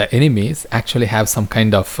Torchlight, the enemies actually have some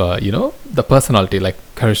kind of, the personality, like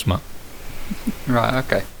charisma. Right.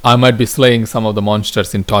 Okay. I might be slaying some of the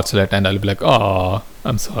monsters in Torchlight, and I'll be like, "Oh,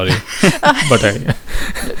 I'm sorry," but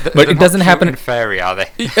But it doesn't happen- Fairy, are they?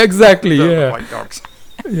 exactly, They're yeah, Like dogs.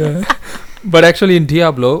 yeah. But actually, in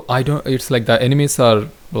Diablo, I don't. It's like the enemies are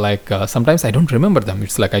like sometimes I don't remember them.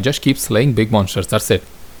 It's like I just keep slaying big monsters. That's it.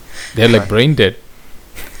 They're like brain dead.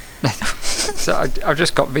 So I've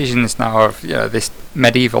just got visions now of this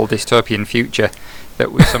medieval dystopian future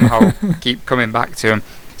that we somehow keep coming back to. And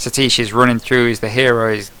Satish is running through. He's the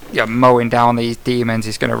hero. He's mowing down these demons.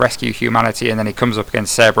 He's going to rescue humanity, and then he comes up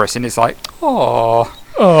against Cerberus, and it's like, oh.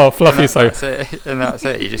 Oh, fluffy That's it. And that's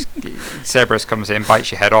it. Cerberus comes in,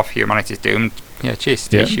 bites your head off. Humanity's doomed. Yeah, cheers,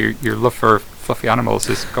 Satish. Your love for fluffy animals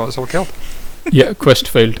has got us all killed. Yeah, quest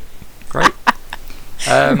failed. Great.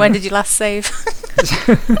 When did you last save?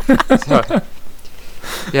 So,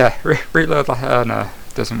 yeah, reload. No,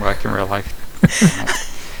 doesn't work in real life.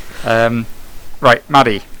 Right,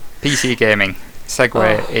 Maddy, PC gaming.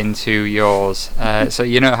 Segue into yours. So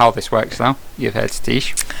you know how this works now. You've heard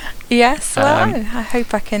Satish. Yes, well, I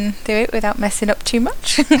hope I can do it without messing up too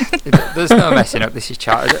much. There's no messing up. This is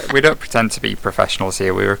chat. We don't pretend to be professionals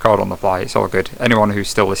here. We record on the fly. It's all good. Anyone who's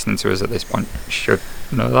still listening to us at this point should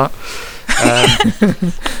know that.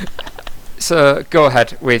 So go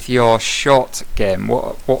ahead with your short game.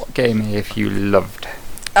 What game have you loved?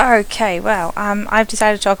 Okay, well, I've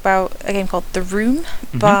decided to talk about a game called The Room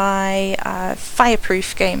by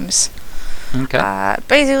Fireproof Games. Okay.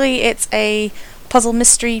 Basically, it's a puzzle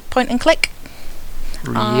mystery point and click.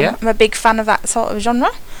 Yeah. I'm a big fan of that sort of genre.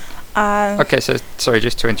 Okay, so sorry,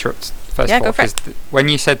 just to interrupt. First Yeah, of all, go for it. when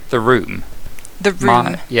you said The Room, The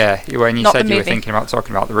Room. when you Not said the you were movie.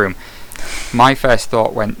 talking about The Room, my first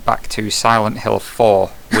thought went back to Silent Hill 4,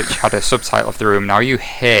 which had a subtitle of The Room. Now you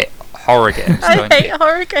hate horror games, I don't hate you?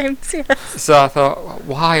 horror games, yes. So I thought,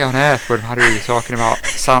 why on earth would Maddy be talking about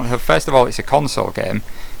Silent Hill? First of all, it's a console game.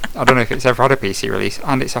 I don't know if it's ever had a PC release,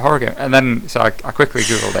 and it's a horror game. And then, so I quickly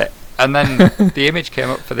googled it, and then the image came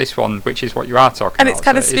up for this one, which is what you are talking And about. it's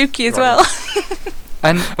kind of so it is spooky as right.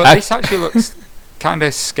 well. But this actually looks kind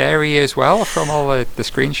of scary as well from all the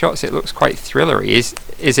screenshots. It looks quite thrillery.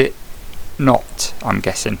 Is it not? I'm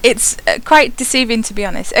guessing. It's quite deceiving, to be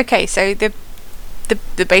honest. Okay, so the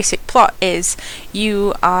basic plot is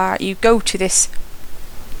you go to this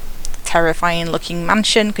terrifying looking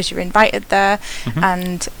mansion because you're invited there,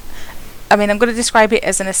 and I mean I'm going to describe it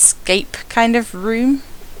as an escape kind of room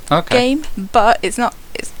game, but it's not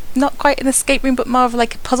quite an escape room, but more of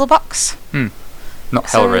like a puzzle box. Not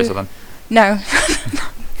So- Hellraiser then. No.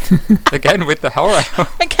 Again with the horror.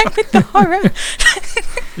 Again with the horror.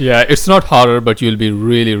 Yeah, it's not horror, but you'll be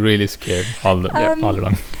really, really scared all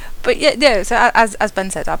along. But yeah, so as Ben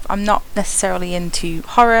said, I'm not necessarily into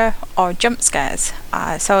horror or jump scares.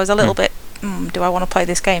 So I was a little bit, do I want to play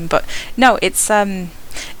this game? But no, it's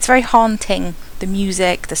very haunting. The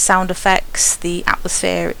music, the sound effects, the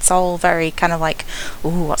atmosphere, it's all very kind of like,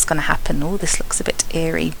 ooh, what's going to happen? Ooh, this looks a bit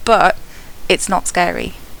eerie. But it's not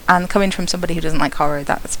scary. And coming from somebody who doesn't like horror,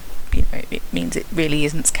 that's, it means it really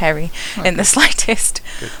isn't scary in the slightest.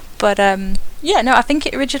 Good. But I think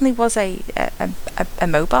it originally was a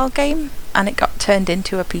mobile game, and it got turned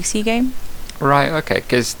into a PC game. Right. Okay.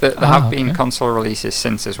 Because there have been console releases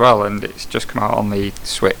since as well, and it's just come out on the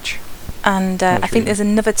Switch. And I think there's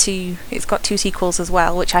another two. It's got 2 sequels as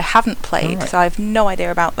well, which I haven't played, Right. so I have no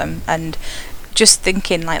idea about them. And just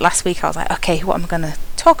thinking, like last week, I was like, okay, what am I going to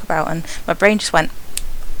talk about? And my brain just went,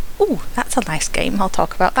 ooh, that's a nice game. I'll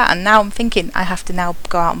talk about that. And now I'm thinking I have to now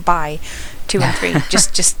go out and buy 2 and 3.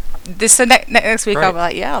 just this. So next week Right. I'll be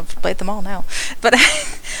like, yeah, I've played them all now. But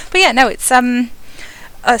but yeah, no, it's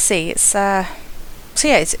let's see, it's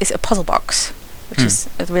it's a puzzle box, which is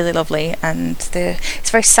really lovely, and it's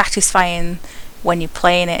very satisfying when you're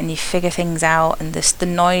playing it and you figure things out, and the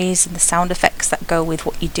noise and the sound effects that go with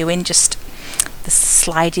what you're doing, just the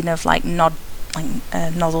sliding of like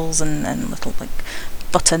nozzles and little like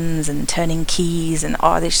buttons and turning keys, and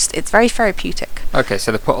it's very therapeutic. Okay,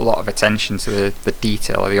 so they put a lot of attention to the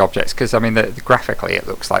detail of the objects, because I mean, graphically it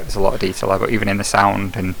looks like there's a lot of detail there, but even in the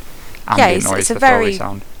sound and ambient noise, it's a the Foley very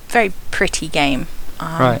sound. very pretty game.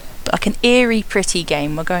 Right. Like an eerie, pretty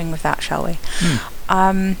game. We're going with that, shall we?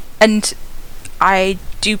 And I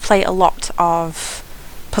do play a lot of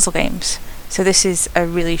puzzle games. So this is a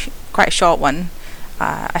really quite a short one.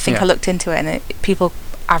 I think I looked into it, and people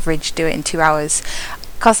average do it in 2 hours.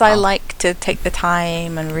 Because I like to take the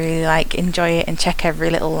time and really like enjoy it and check every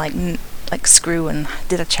little like screw and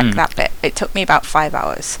did I check that bit. It took me about 5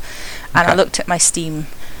 hours, and I looked at my Steam,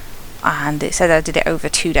 and it said I did it over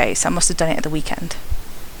 2 days. So I must have done it at the weekend.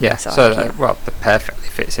 Yeah, so that perfectly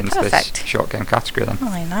fits into this short game category then. Oh,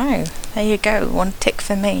 I know. There you go. One tick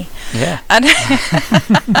for me. Yeah. And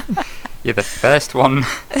you're the first one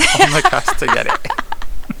on the cast to get it.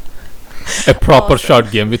 A proper short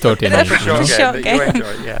game without any. Short game. You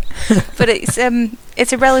enjoy, yeah. But it's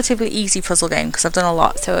a relatively easy puzzle game because I've done a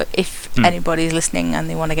lot. So if anybody's listening and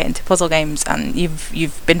they want to get into puzzle games and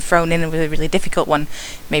you've been thrown in with a really difficult one,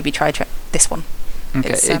 maybe try this one.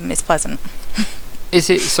 Okay. It's pleasant. Is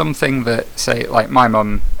it something that, say, like my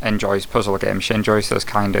mum enjoys puzzle games? She enjoys those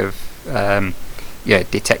kind of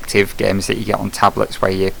detective games that you get on tablets where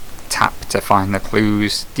you tap to find the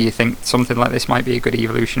clues. Do you think something like this might be a good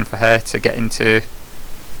evolution for her to get into?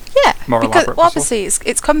 Yeah, more because elaborate puzzle? Obviously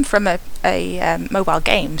it's come from a mobile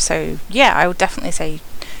game, so yeah, I would definitely say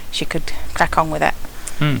she could crack on with it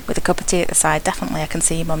with a cup of tea at the side. Definitely, I can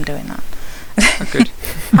see your mum doing that. Oh, good.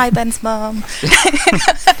 Hi, Ben's mum.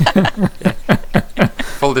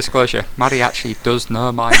 Full disclosure, Maddy actually does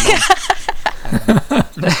know my mum.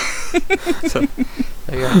 So,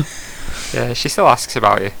 there you go. Yeah, she still asks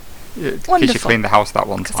about you. Because you cleaned the house that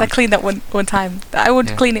one time. Because I cleaned that one time. I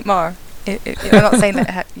would clean it more. I'm not saying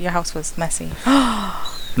that your house was messy.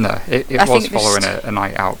 No, it was following a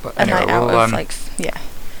night out. But anyway,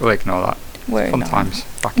 we'll ignore that. Fun times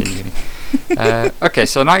back in uni. Okay,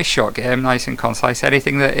 so nice short game, nice and concise.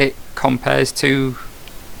 Anything that it compares to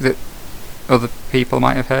that other people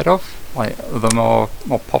might have heard of? Like other more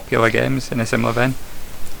popular games in a similar vein?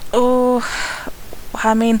 Oh,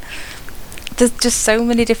 I mean, there's just so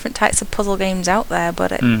many different types of puzzle games out there,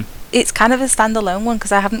 but it's kind of a standalone one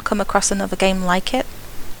because I haven't come across another game like it.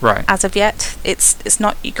 Right. As of yet, it's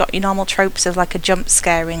not. You got your normal tropes of like a jump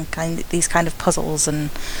scaring these kind of puzzles, and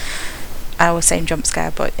I always say jump scare,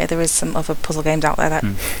 but there is some other puzzle games out there that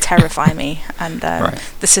terrify me, and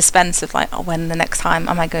the suspense of like, when the next time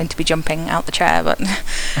am I going to be jumping out the chair? But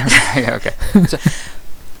okay. So,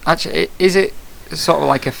 actually, is it sort of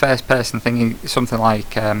like a first-person thing? Something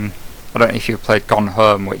like I don't know if you've played Gone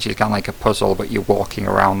Home, which is kind of like a puzzle, but you're walking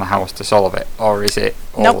around the house to solve it, or is it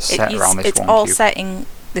all set around this one cube? It's all set in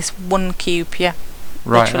this one cube, yeah.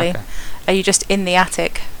 Right. Literally. Okay. Are you just in the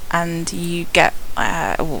attic? And you get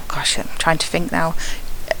I'm trying to think now.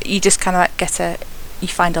 You just kind of like you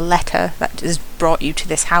find a letter that has brought you to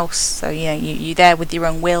this house. So you're there with your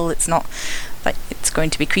own will. It's not like it's going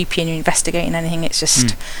to be creepy and you're investigating anything. It's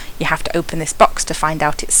just you have to open this box to find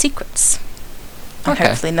out its secrets. And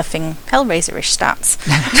hopefully nothing Hellraiser-ish starts.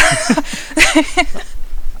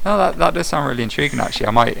 No, that does sound really intriguing. Actually,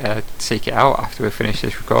 I might seek it out after we finish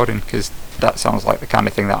this recording, because that sounds like the kind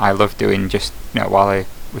of thing that I love doing. Just while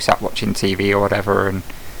we sat watching TV or whatever, and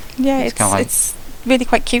it's really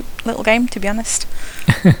quite cute little game, to be honest.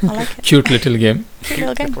 I like it. Cute little game.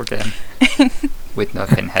 Cute little game. With no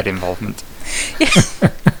pinhead involvement.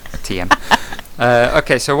 TM.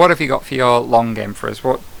 Okay, so what have you got for your long game for us?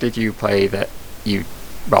 What did you play that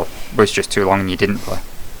was just too long and you didn't play?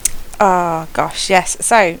 Oh gosh, yes.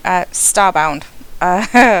 So Starbound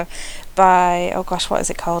by what is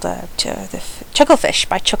it called? Chucklefish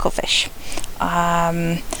by Chucklefish.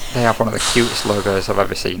 They have one of the cutest logos I've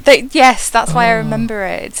ever seen. Yes, that's why I remember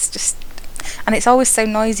it. It's just, and it's always so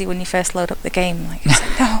noisy when you first load up the game. Like, it's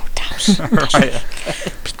like, no, Dash, right.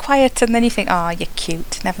 be quiet, and then you think, oh, you're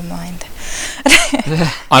cute. Never mind.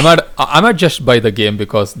 I might just buy the game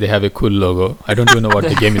because they have a cool logo. I don't even know what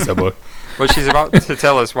the game is about. Well, she's about to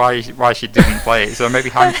tell us why she didn't play it, so maybe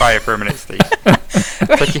hang fire for a minute, Steve.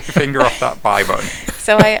 Take your finger off that buy button.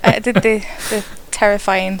 So I did the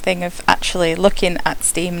terrifying thing of actually looking at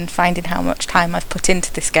Steam and finding how much time I've put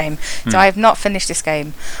into this game. So I have not finished this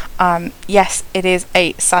game. Yes, it is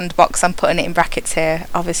a sandbox. I'm putting it in brackets here.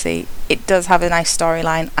 Obviously, it does have a nice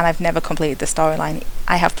storyline, and I've never completed the storyline.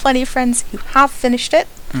 I have plenty of friends who have finished it.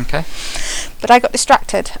 Okay. But I got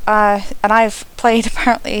distracted, and I've played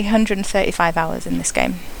apparently 135 hours in this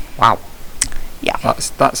game. Wow. Yeah.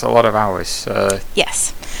 That's a lot of hours.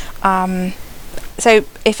 Yes. So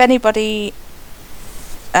if anybody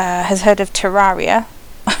has heard of Terraria,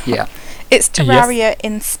 yeah, it's Terraria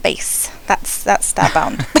in space. That's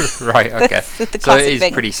Starbound. Right. Okay. The so it is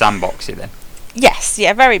thing. pretty sandboxy then. Yes,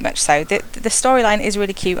 yeah, very much so. The storyline is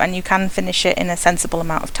really cute, and you can finish it in a sensible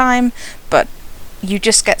amount of time, but you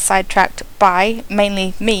just get sidetracked by,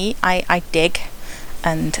 mainly me, I dig,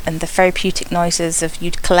 and the therapeutic noises of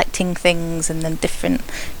you collecting things, and then different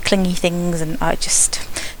clingy things, and I just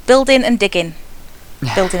building and digging.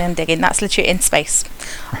 That's literally in space.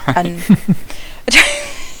 And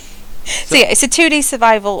so yeah, it's a 2D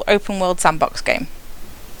survival open world sandbox game.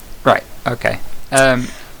 Right, okay.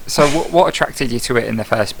 So what attracted you to it in the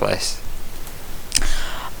first place?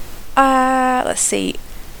 Let's see.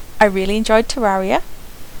 I really enjoyed Terraria,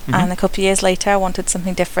 and a couple of years later I wanted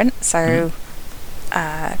something different, so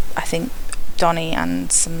I think Donnie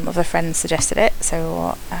and some other friends suggested it,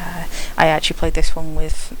 so I actually played this one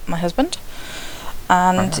with my husband.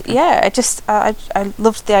 And yeah, I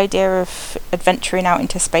loved the idea of adventuring out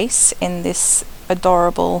into space in this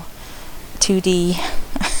adorable 2D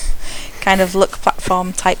kind of look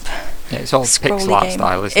platform type. Yeah, it's all pixel art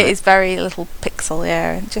style, isn't it? It is very little pixel,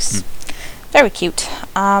 yeah, just very cute.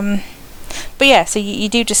 But yeah, so you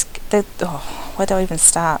do just where do I even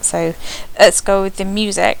start? So let's go with the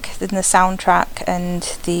music, then the soundtrack, and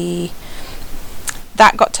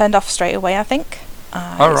that got turned off straight away, I think.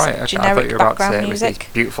 Oh right, okay. I thought you were about to say it was these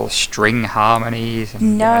beautiful string harmonies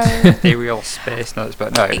and ethereal space notes,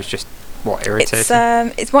 but no, it was just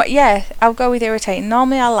irritating. It's what, yeah, I'll go with irritating.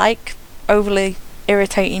 Normally I like overly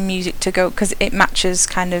irritating music to go because it matches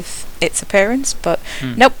kind of its appearance, but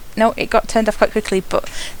no, it got turned off quite quickly. But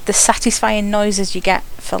the satisfying noises you get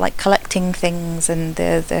for like collecting things, and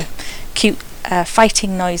the cute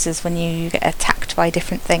fighting noises when you get attacked by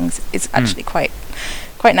different things is actually quite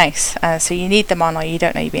nice. So you need them on, or you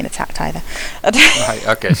don't know you're being attacked either. Right,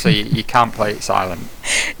 okay, so you can't play it silent.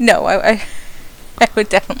 No, I would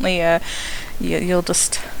definitely you'll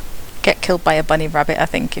just get killed by a bunny rabbit, I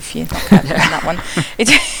think, if you're not careful on that one.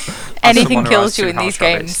 Anything kills you in these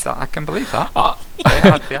games. I can believe that.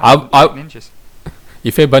 Ninjas.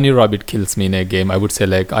 If a bunny rabbit kills me in a game, I would say,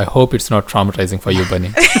 like, I hope it's not traumatizing for you,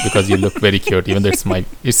 bunny, because you look very cute, even though it's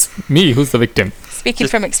me who's the victim. Speaking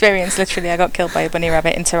from experience, literally, I got killed by a bunny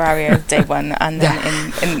rabbit in Terraria day one, and then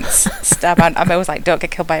in Starbound, I was like, don't get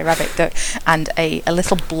killed by a rabbit, and a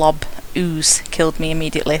little blob ooze killed me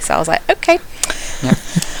immediately, so I was like, okay,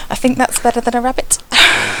 I think that's better than a rabbit.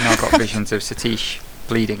 I've now got visions of Satish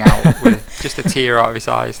bleeding out with just a tear out of his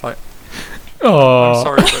eyes, like, oh, I'm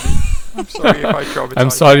sorry, buddy. I'm sorry if I traumatized. I'm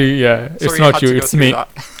sorry, yeah. It's not you, it's me.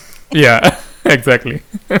 Yeah, exactly.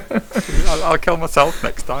 I'll kill myself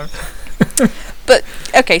next time. But,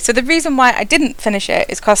 okay, so the reason why I didn't finish it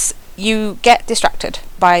is because you get distracted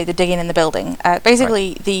by the digging in the building.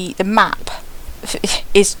 Basically, the map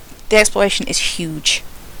is... The exploration is huge.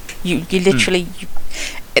 You literally...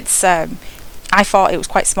 it's... I thought it was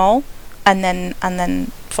quite small, and then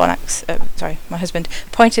Fornax, my husband,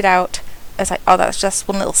 pointed out... I was like, oh, that's just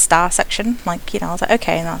one little star section. Like, I was like,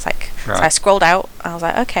 okay. And I was like, so I scrolled out. I was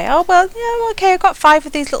like, okay, oh, well, yeah, okay, I've got 5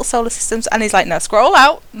 of these little solar systems. And he's like, no, scroll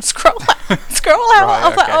out. Scroll out. I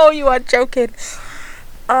was like, oh, you are joking.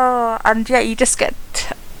 Oh, and yeah, you just get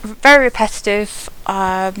very repetitive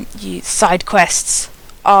side quests.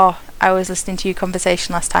 Oh, I was listening to your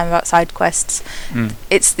conversation last time about side quests.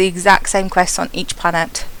 It's the exact same quests on each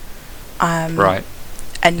planet. Right.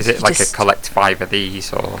 And is it like a collect 5 of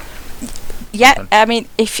these, or... Yeah, I mean,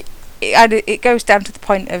 if it goes down to the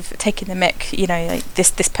point of taking the mick, like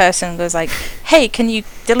this person goes like, hey, can you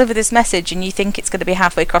deliver this message, and you think it's going to be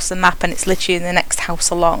halfway across the map and it's literally in the next house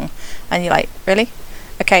along, and you're like, really?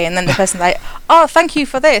 Okay, and then the person's like, oh, thank you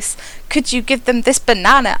for this, could you give them this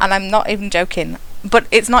banana? And I'm not even joking, but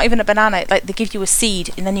it's not even a banana, like they give you a seed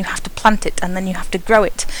and then you have to plant it and then you have to grow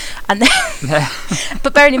it, and then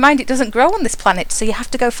but bearing in mind it doesn't grow on this planet, so you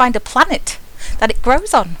have to go find a planet that it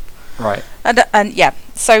grows on. Right. And yeah,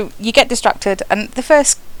 so you get distracted, and the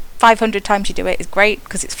first 500 times you do it is great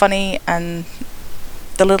because it's funny, and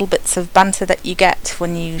the little bits of banter that you get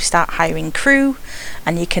when you start hiring crew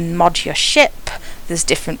and you can mod your ship. There's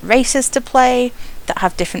different races to play that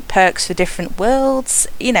have different perks for different worlds.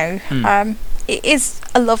 It is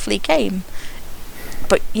a lovely game,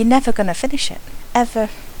 but you're never going to finish it. Ever.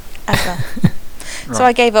 Right. So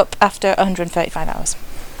I gave up after 135 hours.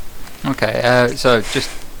 Okay, so just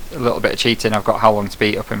a little bit of cheating. I've got How Long to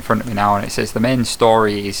Beat up in front of me now, and it says the main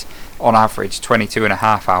story is on average 22 and a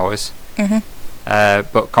half hours,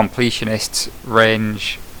 but completionists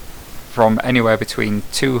range from anywhere between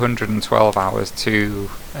 212 hours to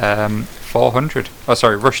 400. Oh,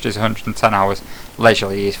 sorry, rushed is 110 hours,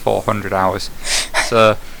 leisurely is 400 hours.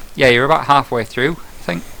 So yeah, you're about halfway through, I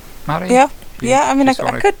think, Maddy. Yeah, I mean, I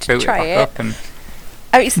could try it.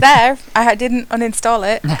 Oh, it's there. I didn't uninstall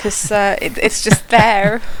it because it's just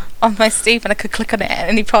there on my Steam, and I could click on it at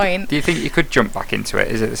any point. Do you think you could jump back into it?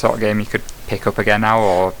 Is it the sort of game you could pick up again now,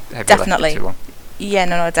 or have Definitely. you left it too long? Yeah,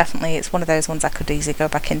 no, definitely. It's one of those ones I could easily go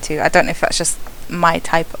back into. I don't know if that's just my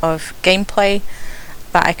type of gameplay,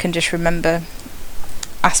 that I can just remember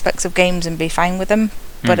aspects of games and be fine with them.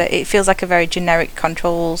 But it feels like a very generic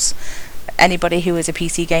controls. Anybody who is a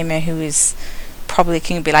PC gamer who is probably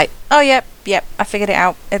can be like, oh, yep, I figured it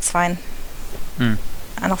out. It's fine. And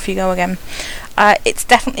off you go again. It's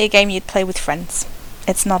definitely a game you'd play with friends.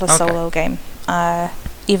 It's not a solo game,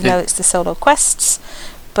 even though it's the solo quests.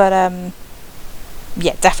 But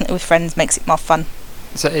yeah, definitely with friends makes it more fun.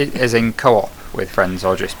 So, as in co-op with friends,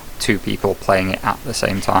 or just two people playing it at the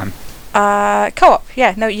same time? Co-op,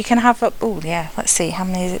 yeah. No, you can have up. Oh, yeah. Let's see, how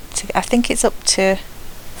many is it? I think it's up to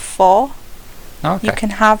 4. Okay. You can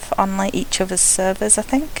have on like each other's servers, I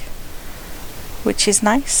think, which is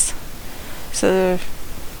nice. So,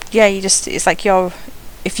 yeah, it's like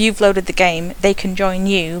if you've loaded the game, they can join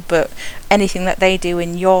you, but anything that they do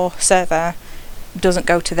in your server doesn't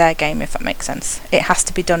go to their game, if that makes sense. It has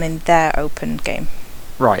to be done in their open game.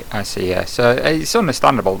 Right, I see, yeah. So it's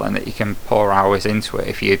understandable then that you can pour hours into it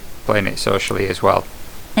if you're playing it socially as well.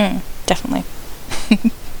 Definitely.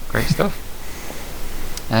 Great stuff.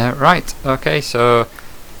 Right, okay, so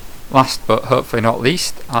last but hopefully not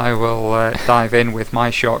least, I will dive in with my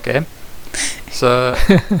short game. So,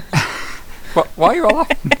 why are you all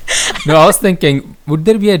laughing? No, I was thinking, would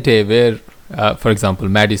there be a day where, for example,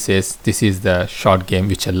 Maddy says this is the short game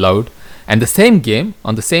which I loved, and the same game,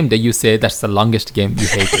 on the same day, you say that's the longest game you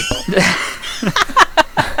hated?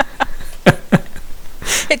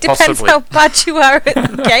 It depends Possibly. how bad you are at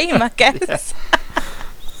the game, I guess.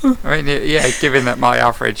 I mean, yeah, given that my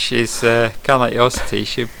average is kind of like yours,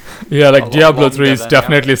 Satish. Yeah, A like lot Diablo longer 3 is than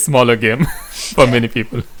definitely a smaller game for many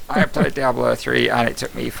people. I played Diablo 3 and it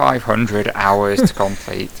took me 500 hours to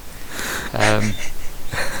complete.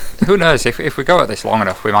 Who knows, if we go at this long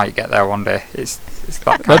enough, we might get there one day. It's that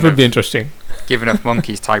kind That would of be interesting. give enough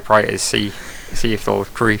monkeys typewriters, see if they'll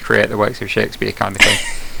recreate the works of Shakespeare kind of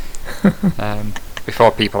thing.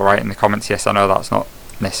 Before people write in the comments, yes, I know that's not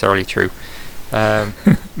necessarily true.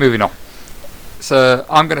 Moving on. So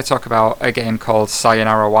I'm going to talk about a game called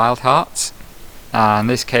Sayonara Wild Hearts, and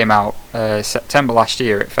this came out September last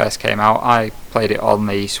year. It first came out. I played it on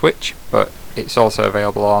the Switch, but it's also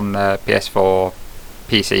available on PS4,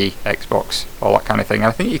 PC, Xbox, all that kind of thing.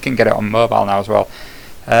 I think you can get it on mobile now as well.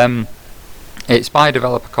 It's by a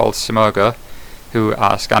developer called Simogo, who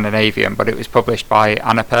are Scandinavian, but it was published by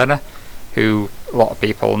Annapurna, who a lot of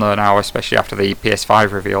people know now, especially after the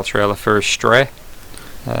PS5 reveal trailer for Stray.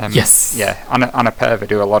 Yes. Yeah, Annapurna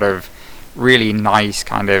do a lot of really nice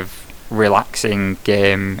kind of relaxing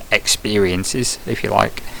game experiences, if you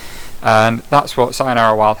like. And that's what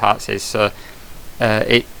Sayonara Wild Hearts is. So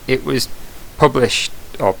it was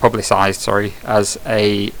publicised, as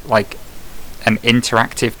an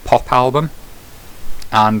interactive pop album.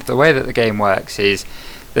 And the way that the game works is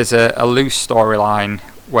there's a loose storyline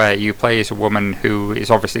where you play as a woman who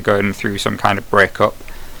is obviously going through some kind of breakup,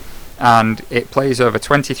 and it plays over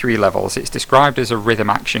 23 levels. It's described as a rhythm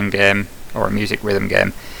action game, or a music rhythm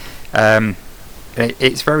game.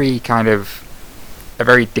 It's very kind of a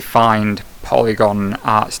very defined polygon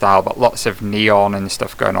art style, but lots of neon and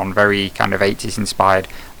stuff going on, very kind of 80s inspired.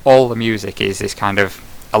 All the music is this kind of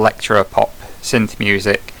electro pop synth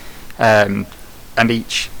music, and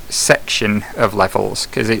each section of levels,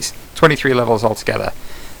 because it's 23 levels altogether,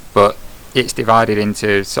 but it's divided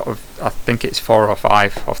into sort of, I think it's 4 or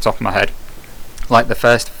 5 off the top of my head. Like the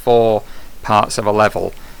first 4 parts of a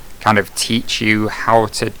level kind of teach you how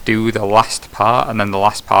to do the last part, and then the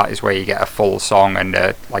last part is where you get a full song and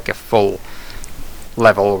a full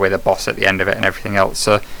level with a boss at the end of it and everything else.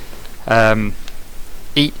 So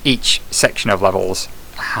each section of levels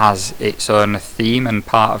has its own theme and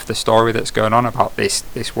part of the story that's going on about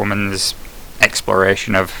this woman's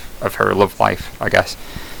exploration of her love life, I guess.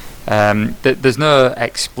 There's no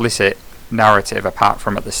explicit narrative apart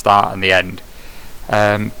from at the start and the end,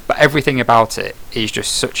 but everything about it is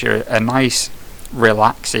just such a nice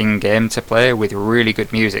relaxing game to play with really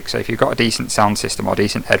good music. So if you've got a decent sound system or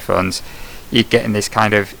decent headphones, you're getting this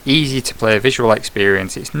kind of easy to play visual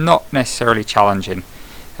experience. It's not necessarily challenging.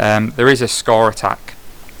 There is a score attack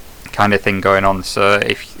kind of thing going on, so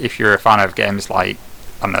if you're a fan of games like,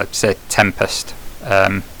 I don't know, say Tempest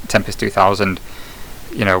 2000,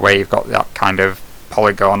 where you've got that kind of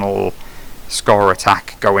polygonal score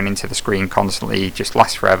attack going into the screen constantly, just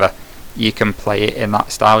lasts forever, you can play it in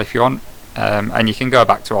that style if you want. and you can go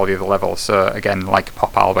back to all the other levels. So again, like a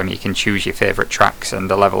pop album, you can choose your favourite tracks, and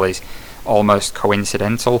the level is almost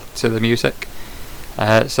coincidental to the music.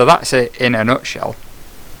 So that's it in a nutshell.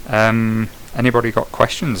 Anybody got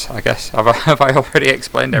questions? I guess have I already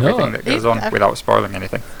explained everything that goes on without spoiling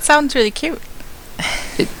anything? Sounds really cute.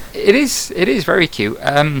 It is very cute.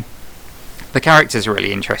 The characters are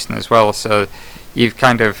really interesting as well. So you've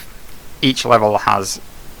kind of, each level has,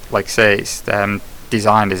 like say, it's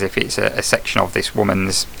designed as if it's a section of this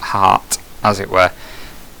woman's heart, as it were.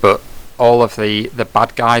 But all of the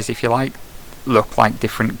bad guys, if you like, look like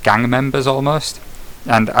different gang members almost.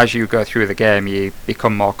 And as you go through the game, you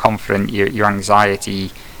become more confident. Your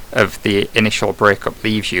anxiety of the initial breakup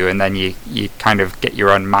leaves you, and then you kind of get your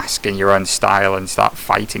own mask and your own style and start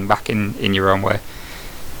fighting back in your own way.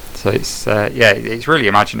 So it's it's really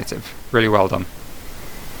imaginative, really well done.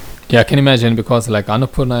 Yeah, I can imagine, because like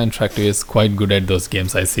Annapurna Interactive is quite good at those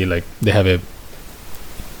games. I see like they have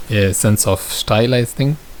a sense of style, I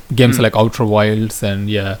think. Games like Outer Wilds and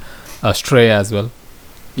Stray as well.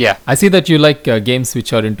 Yeah. I see that you like games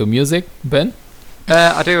which are into music, Ben.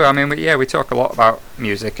 I do. I mean, we talk a lot about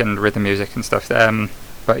music and rhythm music and stuff.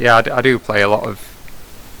 But yeah, I do play a lot of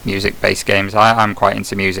music-based games. I'm quite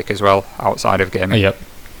into music as well, outside of gaming. Yep.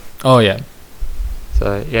 Oh yeah.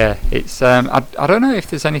 So yeah, it's I don't know if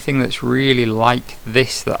there's anything that's really like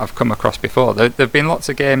this that I've come across before. There've been lots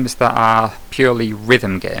of games that are purely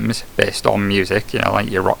rhythm games based on music, like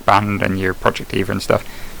your Rock Band and your Project Eva and stuff.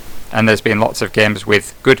 And there's been lots of games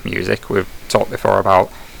with good music. We've talked before about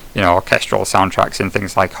orchestral soundtracks in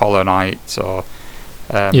things like Hollow Knight or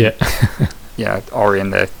Ori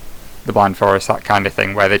and the Blind Forest, that kind of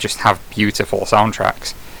thing, where they just have beautiful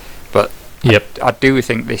soundtracks. But I do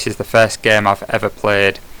think this is the first game I've ever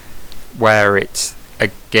played where it's a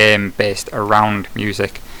game based around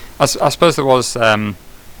music. I suppose there was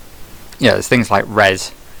there's things like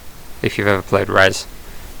Rez, if you've ever played Rez,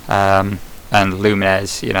 and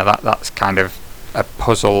Lumines. That's kind of a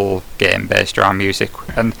puzzle game based around music,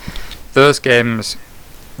 and those games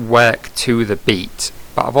work to the beat.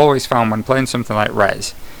 But I've always found when playing something like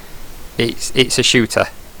Rez, it's a shooter.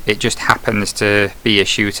 It just happens to be a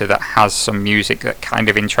shooter that has some music that kind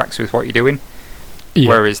of interacts with what you're doing. Yeah.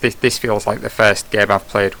 Whereas this feels like the first game I've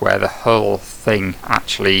played where the whole thing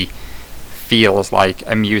actually feels like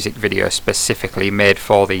a music video specifically made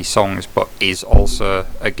for these songs, but is also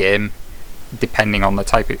a game, depending on the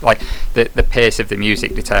type of, like, the pace of the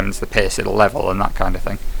music determines the pace of the level and that kind of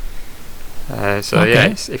thing.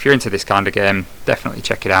 If you're into this kind of game, definitely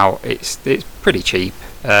check it out. It's pretty cheap.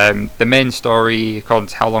 The main story, according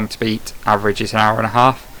to How Long to Beat, average is an hour and a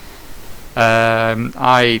half.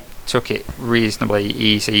 I took it reasonably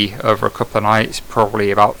easy over a couple of nights,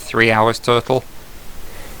 probably about 3 hours total.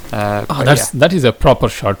 That is a proper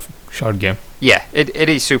short game. Yeah, it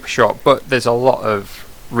is super short, but there's a lot of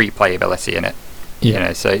replayability in it.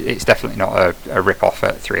 Yeah. So it's definitely not a rip-off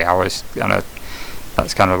at 3 hours. I know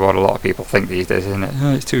that's kind of what a lot of people think these days, isn't it?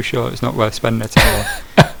 Oh, it's too short, it's not worth spending it on.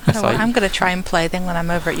 I'm going to try and play then when I'm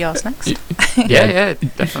over at yours next. Yeah,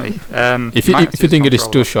 definitely. If you think it is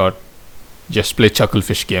too short, just play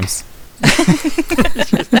Chucklefish games.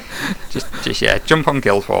 just jump on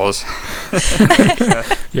Guild Wars.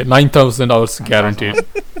 9,000 hours guaranteed.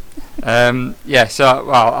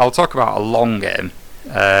 I'll talk about a long game,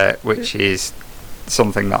 which is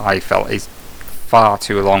something that I felt is far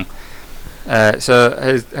too long.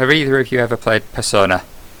 So have either of you ever played Persona?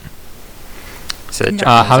 No.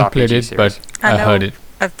 I haven't played it, but I heard it.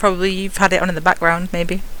 You've had it on in the background,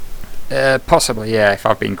 maybe. Possibly, yeah, if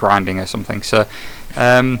I've been grinding or something. So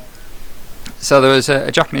there was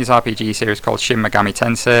a Japanese RPG series called Shin Megami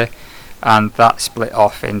Tensei, and that split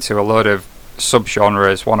off into a load of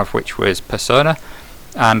subgenres, one of which was Persona.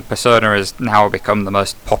 And Persona has now become the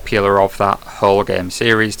most popular of that whole game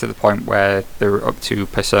series, to the point where they're up to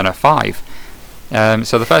Persona 5.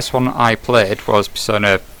 So the first one I played was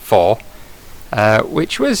Persona 4,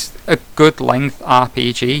 which was a good length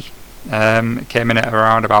RPG. It came in at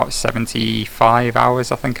around about 75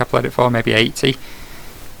 hours, I think I played it for, maybe 80.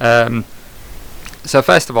 So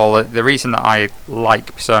first of all, the reason that I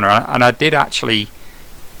like Persona, and I did actually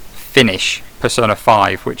finish Persona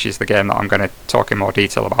 5, which is the game that I'm going to talk in more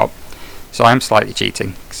detail about. So I'm slightly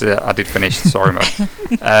cheating, because I did finish the story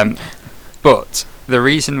mode. But the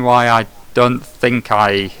reason why I don't think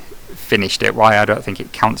I finished it, why I don't think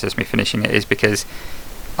it counts as me finishing it, is because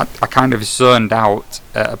I kind of zoned out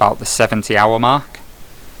at about the 70-hour mark.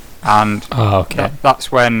 And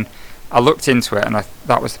that's when I looked into it, and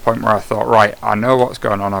that was the point where I thought, right, I know what's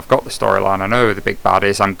going on, I've got the storyline, I know who the big bad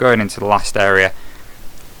is, I'm going into the last area.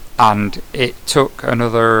 and it took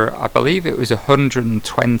another, I believe it was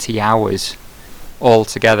 120 hours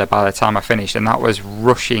altogether by the time I finished, and that was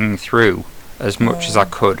rushing through as much as I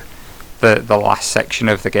could the last section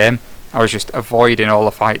of the game. I was just avoiding all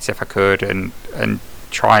the fights if I could, and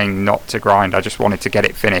trying not to grind. I just wanted to get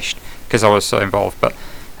it finished because I was so involved. But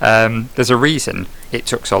there's a reason it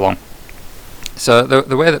took so long. So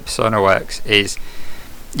the way that Persona works is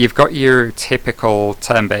you've got your typical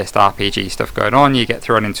turn-based RPG stuff going on. You get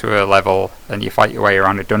thrown into a level and you fight your way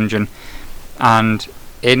around a dungeon. And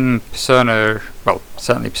in Persona, well,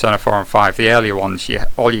 certainly Persona 4 and 5, the earlier ones,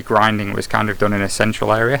 all your grinding was kind of done in a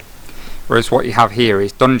central area. Whereas what you have here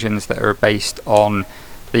is dungeons that are based on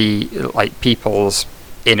the people's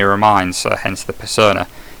inner minds, so hence the persona.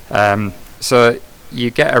 So you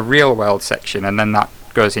get a real world section, and then that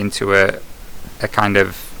goes into a kind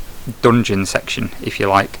of dungeon section, if you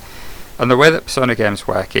like. And the way that Persona games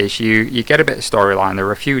work is you get a bit of storyline. There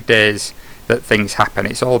are a few days that things happen.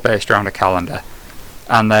 It's all based around a calendar.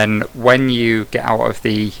 And then when you get out of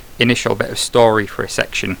the initial bit of story for a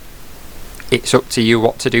section, it's up to you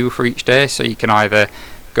what to do for each day. So you can either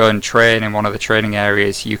go and train in one of the training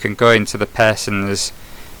areas, you can go into the person's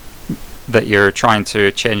that you're trying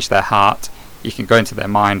to change their heart, you can go into their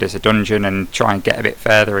mind as a dungeon and try and get a bit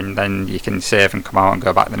further, and then you can save and come out and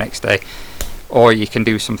go back the next day. Or you can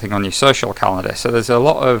do something on your social calendar. So there's a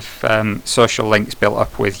lot of social links built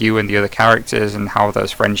up with you and the other characters and how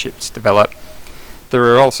those friendships develop. There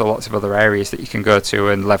are also lots of other areas that you can go to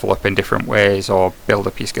and level up in different ways or build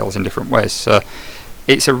up your skills in different ways. So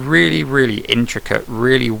it's a really, really intricate,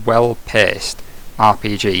 really well-paced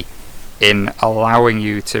RPG in allowing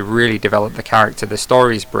you to really develop the character. The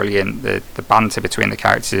story's brilliant, the banter between the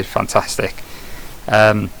characters is fantastic.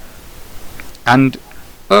 And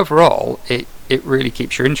overall, it really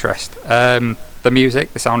keeps your interest. The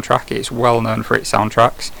music, the soundtrack, it's well known for its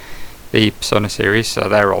soundtracks, the Persona series, so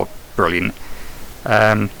they're all brilliant.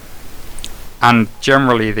 And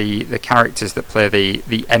generally the characters that play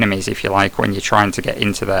the enemies, if you like, when you're trying to get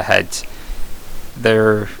into their heads,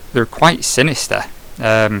 they're quite sinister.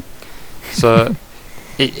 So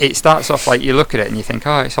it starts off like you look at it and you think,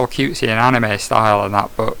 oh, it's all cutesy and anime style and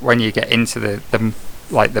that, but when you get into the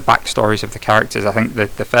backstories of the characters, I think the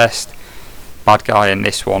first bad guy in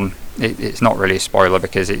this one, it's not really a spoiler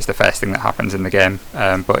because it's the first thing that happens in the game,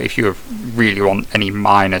 but if you really want any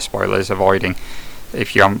minor spoilers, avoiding,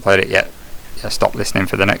 if you haven't played it yet, stop listening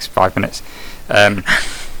for the next 5 minutes.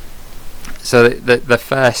 So the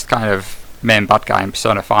first kind of main bad guy in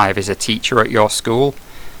Persona 5 is a teacher at your school,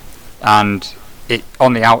 and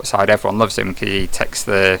on the outside everyone loves him because he takes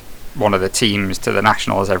one of the teams to the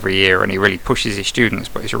nationals every year and he really pushes his students,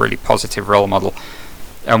 but he's a really positive role model.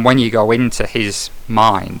 And when you go into his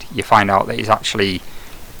mind, you find out that he's actually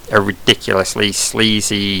a ridiculously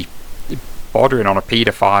sleazy, bordering on a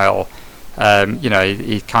paedophile.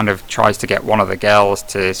 He kind of tries to get one of the girls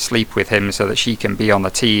to sleep with him so that she can be on the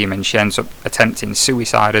team, and she ends up attempting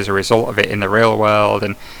suicide as a result of it in the real world,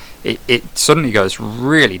 and it suddenly goes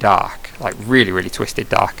really dark, like really, really twisted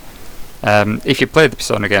dark. If you've played the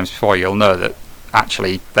Persona games before, you'll know that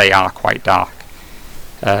actually they are quite dark.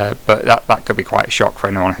 But that could be quite a shock for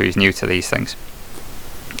anyone who's new to these things.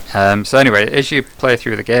 So anyway, as you play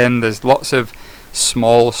through the game, there's lots of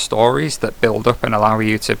small stories that build up and allow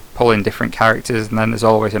you to pull in different characters, and then there's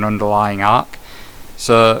always an underlying arc.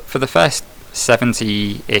 So for the first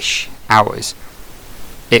 70-ish hours,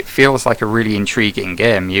 it feels like a really intriguing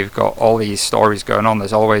game. You've got all these stories going on,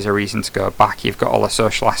 there's always a reason to go back, you've got all the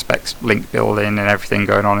social aspects, link building and everything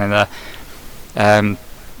going on in there.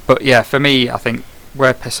 But yeah, for me, I think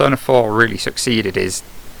where Persona 4 really succeeded is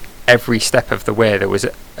every step of the way there was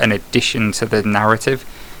an addition to the narrative,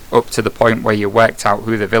 up to the point where you worked out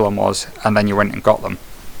who the villain was and then you went and got them.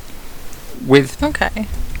 With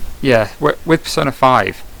Persona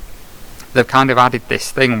 5, they've kind of added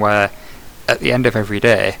this thing where at the end of every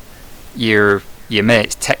day your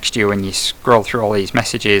mates text you and you scroll through all these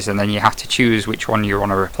messages, and then you have to choose which one you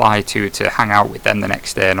want to reply to hang out with them the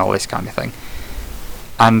next day and all this kind of thing.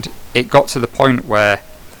 And it got to the point where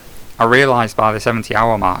I realised by the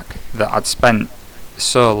 70-hour mark that I'd spent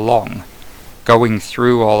so long going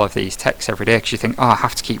through all of these texts every day, because you think, I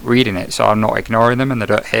have to keep reading it so I'm not ignoring them and they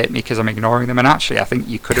don't hate me because I'm ignoring them. And actually I think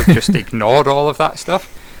you could have just ignored all of that stuff,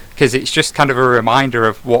 because it's just kind of a reminder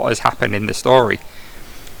of what has happened in the story.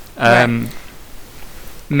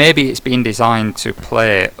 Maybe it's been designed to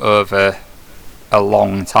play over a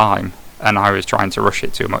long time and I was trying to rush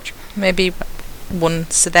it too much. Maybe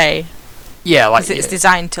once a day. Yeah, like it's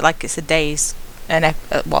designed to, like, it's a day's, and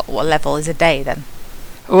what level is a day then?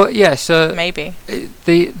 Well, yeah. So Maybe.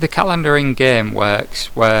 the calendar in game works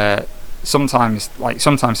where sometimes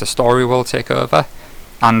the story will take over,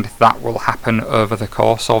 and that will happen over the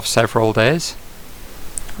course of several days.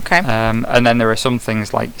 Okay. And then there are some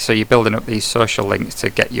things like, so you're building up these social links to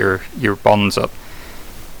get your bonds up,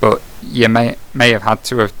 but you may have had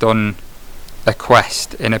to have done a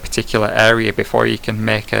quest in a particular area before you can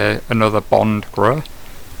make another bond grow,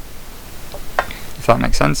 if that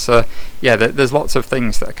makes sense. So yeah, there's lots of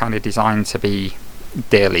things that are kind of designed to be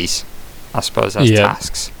dailies, I suppose, as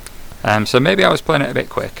tasks. So maybe I was playing it a bit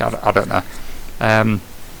quick, I don't know.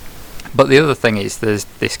 But the other thing is there's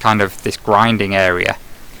this kind of this grinding area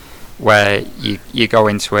where you go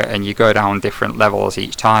into it and you go down different levels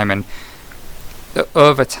each time, and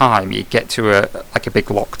over time you get to a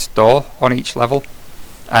big locked door on each level,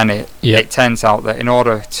 and it turns out that in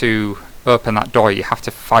order to open that door you have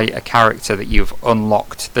to fight a character that you've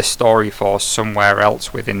unlocked the story for somewhere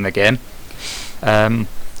else within the game,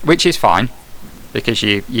 which is fine because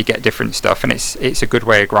you get different stuff, and it's a good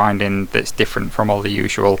way of grinding that's different from all the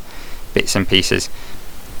usual bits and pieces.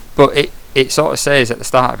 But it sort of says at the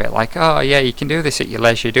start of it, like, oh yeah, you can do this at your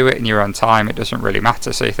leisure, do it in your own time, it doesn't really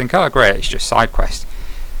matter. So you think, oh great, it's just side quest.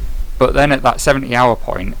 But then at that 70-hour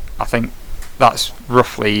point, I think that's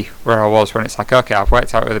roughly where I was, when it's like, okay, I've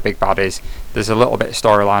worked out who the big bad is, there's a little bit of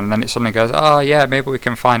storyline, and then it suddenly goes, oh yeah, maybe we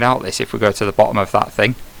can find out this if we go to the bottom of that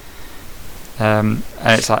thing. And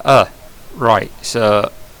it's like, right,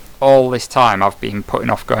 so all this time I've been putting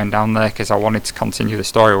off going down there because I wanted to continue the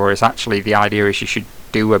story, whereas actually the idea is you should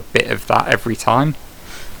do a bit of that every time.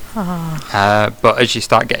 But as you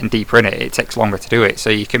start getting deeper in it, it takes longer to do it,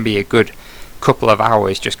 so you can be a good couple of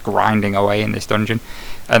hours just grinding away in this dungeon,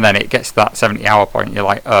 and then it gets to that 70-hour point, you're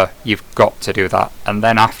like, you've got to do that. And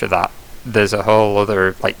then after that there's a whole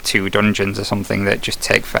other 2 dungeons or something that just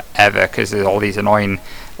take forever because there's all these annoying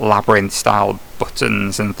labyrinth style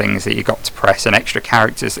buttons and things that you got to press, and extra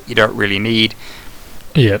characters that you don't really need.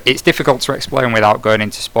 It's difficult to explain without going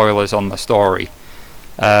into spoilers on the story.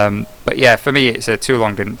 But yeah, for me it's a too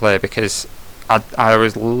long didn't play, because I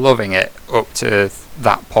was loving it up to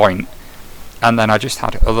that point, and then I just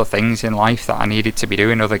had other things in life that I needed to be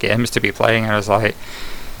doing, other games to be playing, and I was like,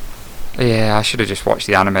 yeah, I should have just watched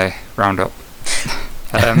the anime roundup.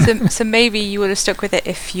 So maybe you would have stuck with it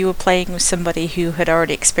if you were playing with somebody who had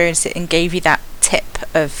already experienced it and gave you that tip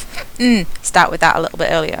of start with that a little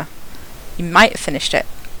bit earlier. You might have finished it.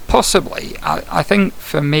 Possibly. I think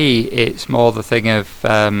for me it's more the thing of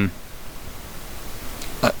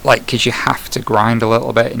because you have to grind a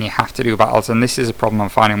little bit and you have to do battles, and this is a problem I'm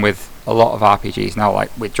finding with a lot of RPGs now,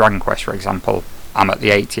 like with Dragon Quest for example. I'm at the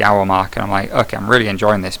 80-hour mark and I'm like, okay, I'm really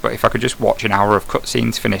enjoying this, but if I could just watch an hour of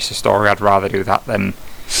cutscenes to finish the story, I'd rather do that than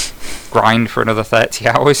grind for another 30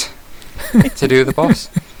 hours to do the boss.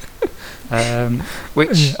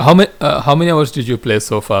 Which how many hours did you play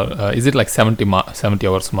so far? Is it like 70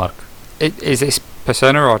 hours mark? Is this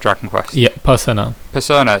Persona or Dragon Quest? Yeah, Persona.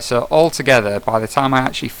 So altogether, by the time I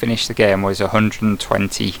actually finished the game, was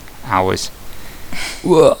 120 hours.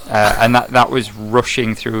 And that was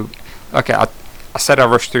rushing through. Okay, I said I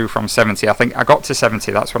rushed through from 70. I think I got to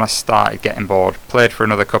 70. That's when I started getting bored. Played for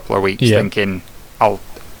another couple of weeks, thinking I'll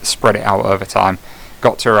spread it out over time.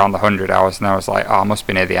 Got to around the 100 hours, and I was like, I must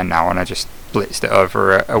be near the end now. And I just blitzed it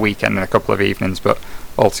over a weekend and a couple of evenings. But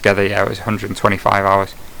altogether, it was 125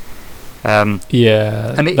 hours. And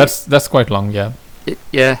that's quite long.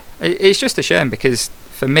 It's just a shame, because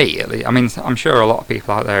for me, at least, I mean, I'm sure a lot of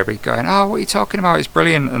people out there will be going, "Oh, what are you talking about? It's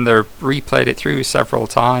brilliant," and they've replayed it through several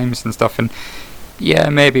times and stuff. And yeah,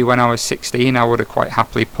 maybe when I was 16, I would have quite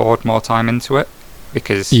happily poured more time into it,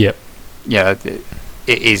 because it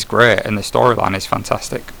is great and the storyline is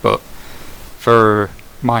fantastic. But for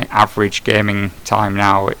my average gaming time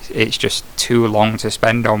now, it's just too long to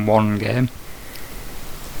spend on one game.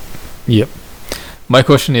 Yep. My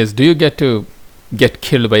question is, do you get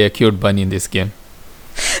killed by a cute bunny in this game?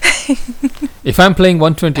 If I'm playing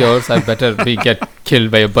 120 hours, I better get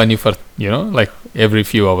killed by a bunny for, every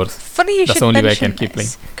few hours. Funny you That's should the only way I mention can keep playing.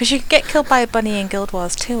 Because you can get killed by a bunny in Guild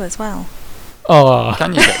Wars 2 as well. Oh,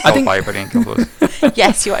 can you get killed by a bunny in Guild Wars?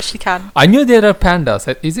 Yes, you actually can. I knew there are pandas.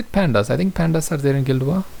 Is it pandas? I think pandas are there in Guild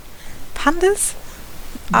Wars. Pandas?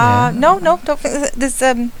 No, don't think there's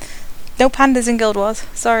no pandas in Guild Wars.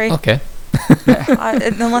 Sorry. Okay.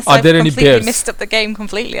 Unless I've completely missed up the game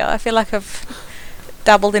completely. I feel like I've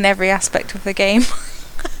dabbled in every aspect of the game.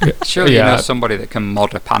 Sure, you know somebody that can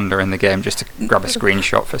mod a panda in the game just to grab a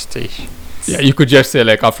screenshot for Satish. Yeah, you could just say,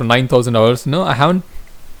 like, after 9,000 hours, no, I haven't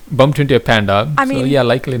bumped into a panda. I mean,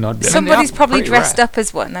 likely not there. Somebody's probably dressed up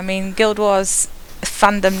as one. I mean, Guild Wars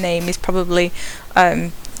fandom name is probably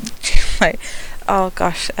like, oh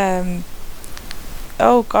gosh,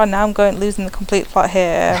 oh god, now I'm losing the complete plot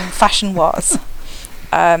here. Fashion Wars.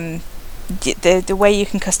 The way you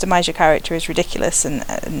can customize your character is ridiculous,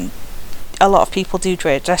 and a lot of people do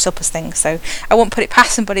dress up as things. So I won't put it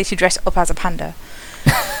past somebody to dress up as a panda.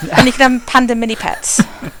 And you can have panda mini pets,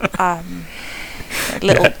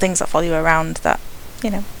 little things that follow you around. That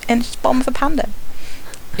and it's the bottom of a panda.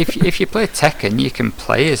 If you play Tekken, you can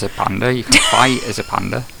play as a panda. You can fight as a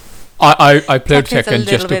panda. I played Tekken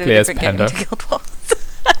just to play as panda.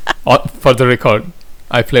 For the record,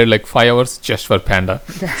 I played like 5 hours just for panda.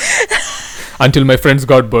 Until my friends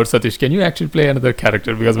got bored. Satish, can you actually play another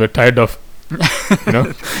character, because we're tired of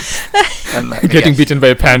getting beaten by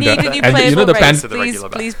a panda. And the panda.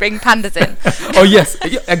 Please bring pandas in. Oh yes,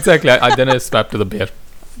 exactly. Then I swapped to the bear.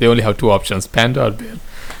 They only have 2 options: panda or bear.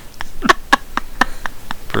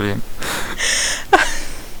 Brilliant.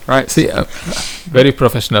 Right. See, very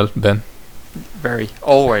professional, Ben. Very,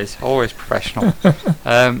 always professional.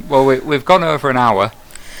 Well, we've gone over an hour,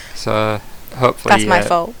 so hopefully that's my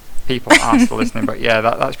fault. People are still listening, but yeah,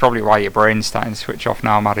 that's probably why your brain's starting to switch off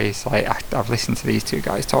now, Maddy. It's like I've listened to these 2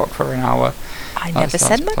 guys talk for an hour. I never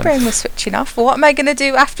said my brain was switching off. What am I going to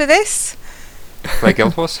do after this? Play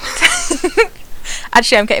Guild Wars.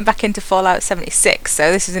 Actually, I'm getting back into Fallout 76,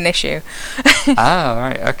 so this is an issue.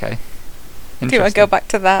 Right, okay. Do I go back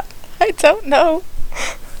to that? I don't know.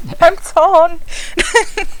 I'm torn.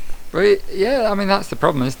 Well, yeah, I mean that's the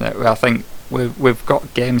problem, isn't it? Well, I think we've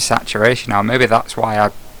got game saturation now. Maybe that's why I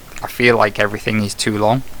feel like everything is too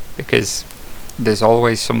long, because there's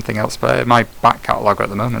always something else. But my back catalogue at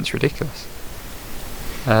the moment is ridiculous.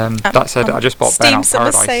 That said, I just bought Steam Burnout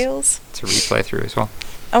Paradise sales to replay through as well.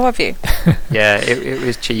 Oh, have you? Yeah, it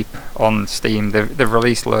was cheap on Steam. They've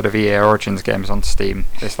released a load of EA Origins games on Steam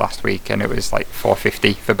this last week, and it was like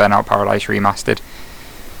 $4.50 for Burnout Paradise Remastered.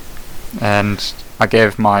 And I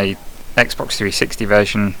gave my Xbox 360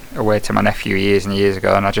 version away to my nephew years and years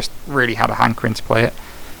ago, and I just really had a hankering to play it.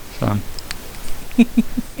 So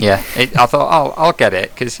yeah, I thought I'll get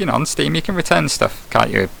it, because on Steam you can return stuff,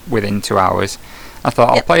 can't you, within 2 hours. I thought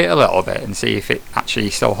I'll play it a little bit and see if it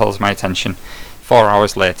actually still holds my attention. 4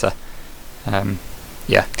 hours later,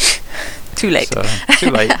 yeah, too late. So,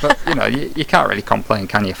 too late. But you can't really complain,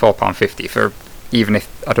 can you? £4.50 for, even if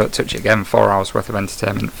I don't touch it again, 4 hours worth of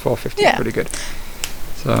entertainment. £4.50 is pretty good.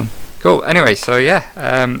 So cool. Anyway, so yeah,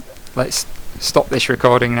 let's stop this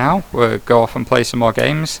recording now. We'll go off and play some more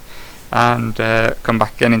games, and come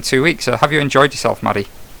back again in 2 weeks. So have you enjoyed yourself, Maddy?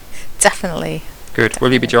 Definitely. Good. Definitely.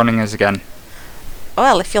 Will you be joining us again?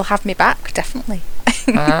 Well, if you'll have me back, definitely.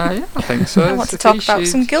 Yeah, I think so. I want to talk about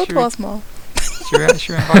some Guild Wars more. Should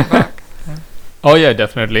we invite back? Yeah. Oh yeah,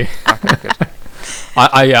 definitely. Okay, good.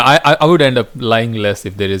 I would end up lying less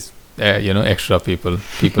if there is extra people.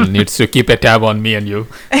 People needs to keep a tab on me and you.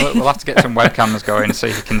 We'll have to get some webcams going so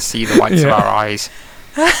you can see the whites of our eyes.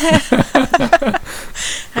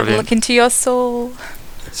 Have a look into your soul.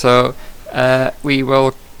 So we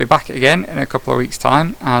will be back again in a couple of weeks'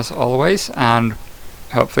 time, as always, and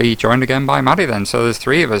hopefully joined again by Maddy then. So there's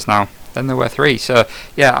 3 of us now. Then there were 3. So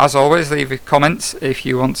yeah, as always, leave your comments if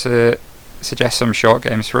you want to suggest some short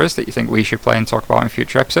games for us that you think we should play and talk about in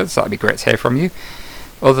future episodes. That'd be great to hear from you.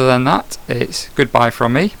 Other than that, it's goodbye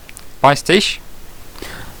from me. Bye, Satish.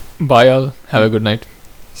 Bye all. Have a good night.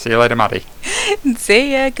 See you later, Maddy.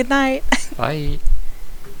 See ya. Good night. Bye.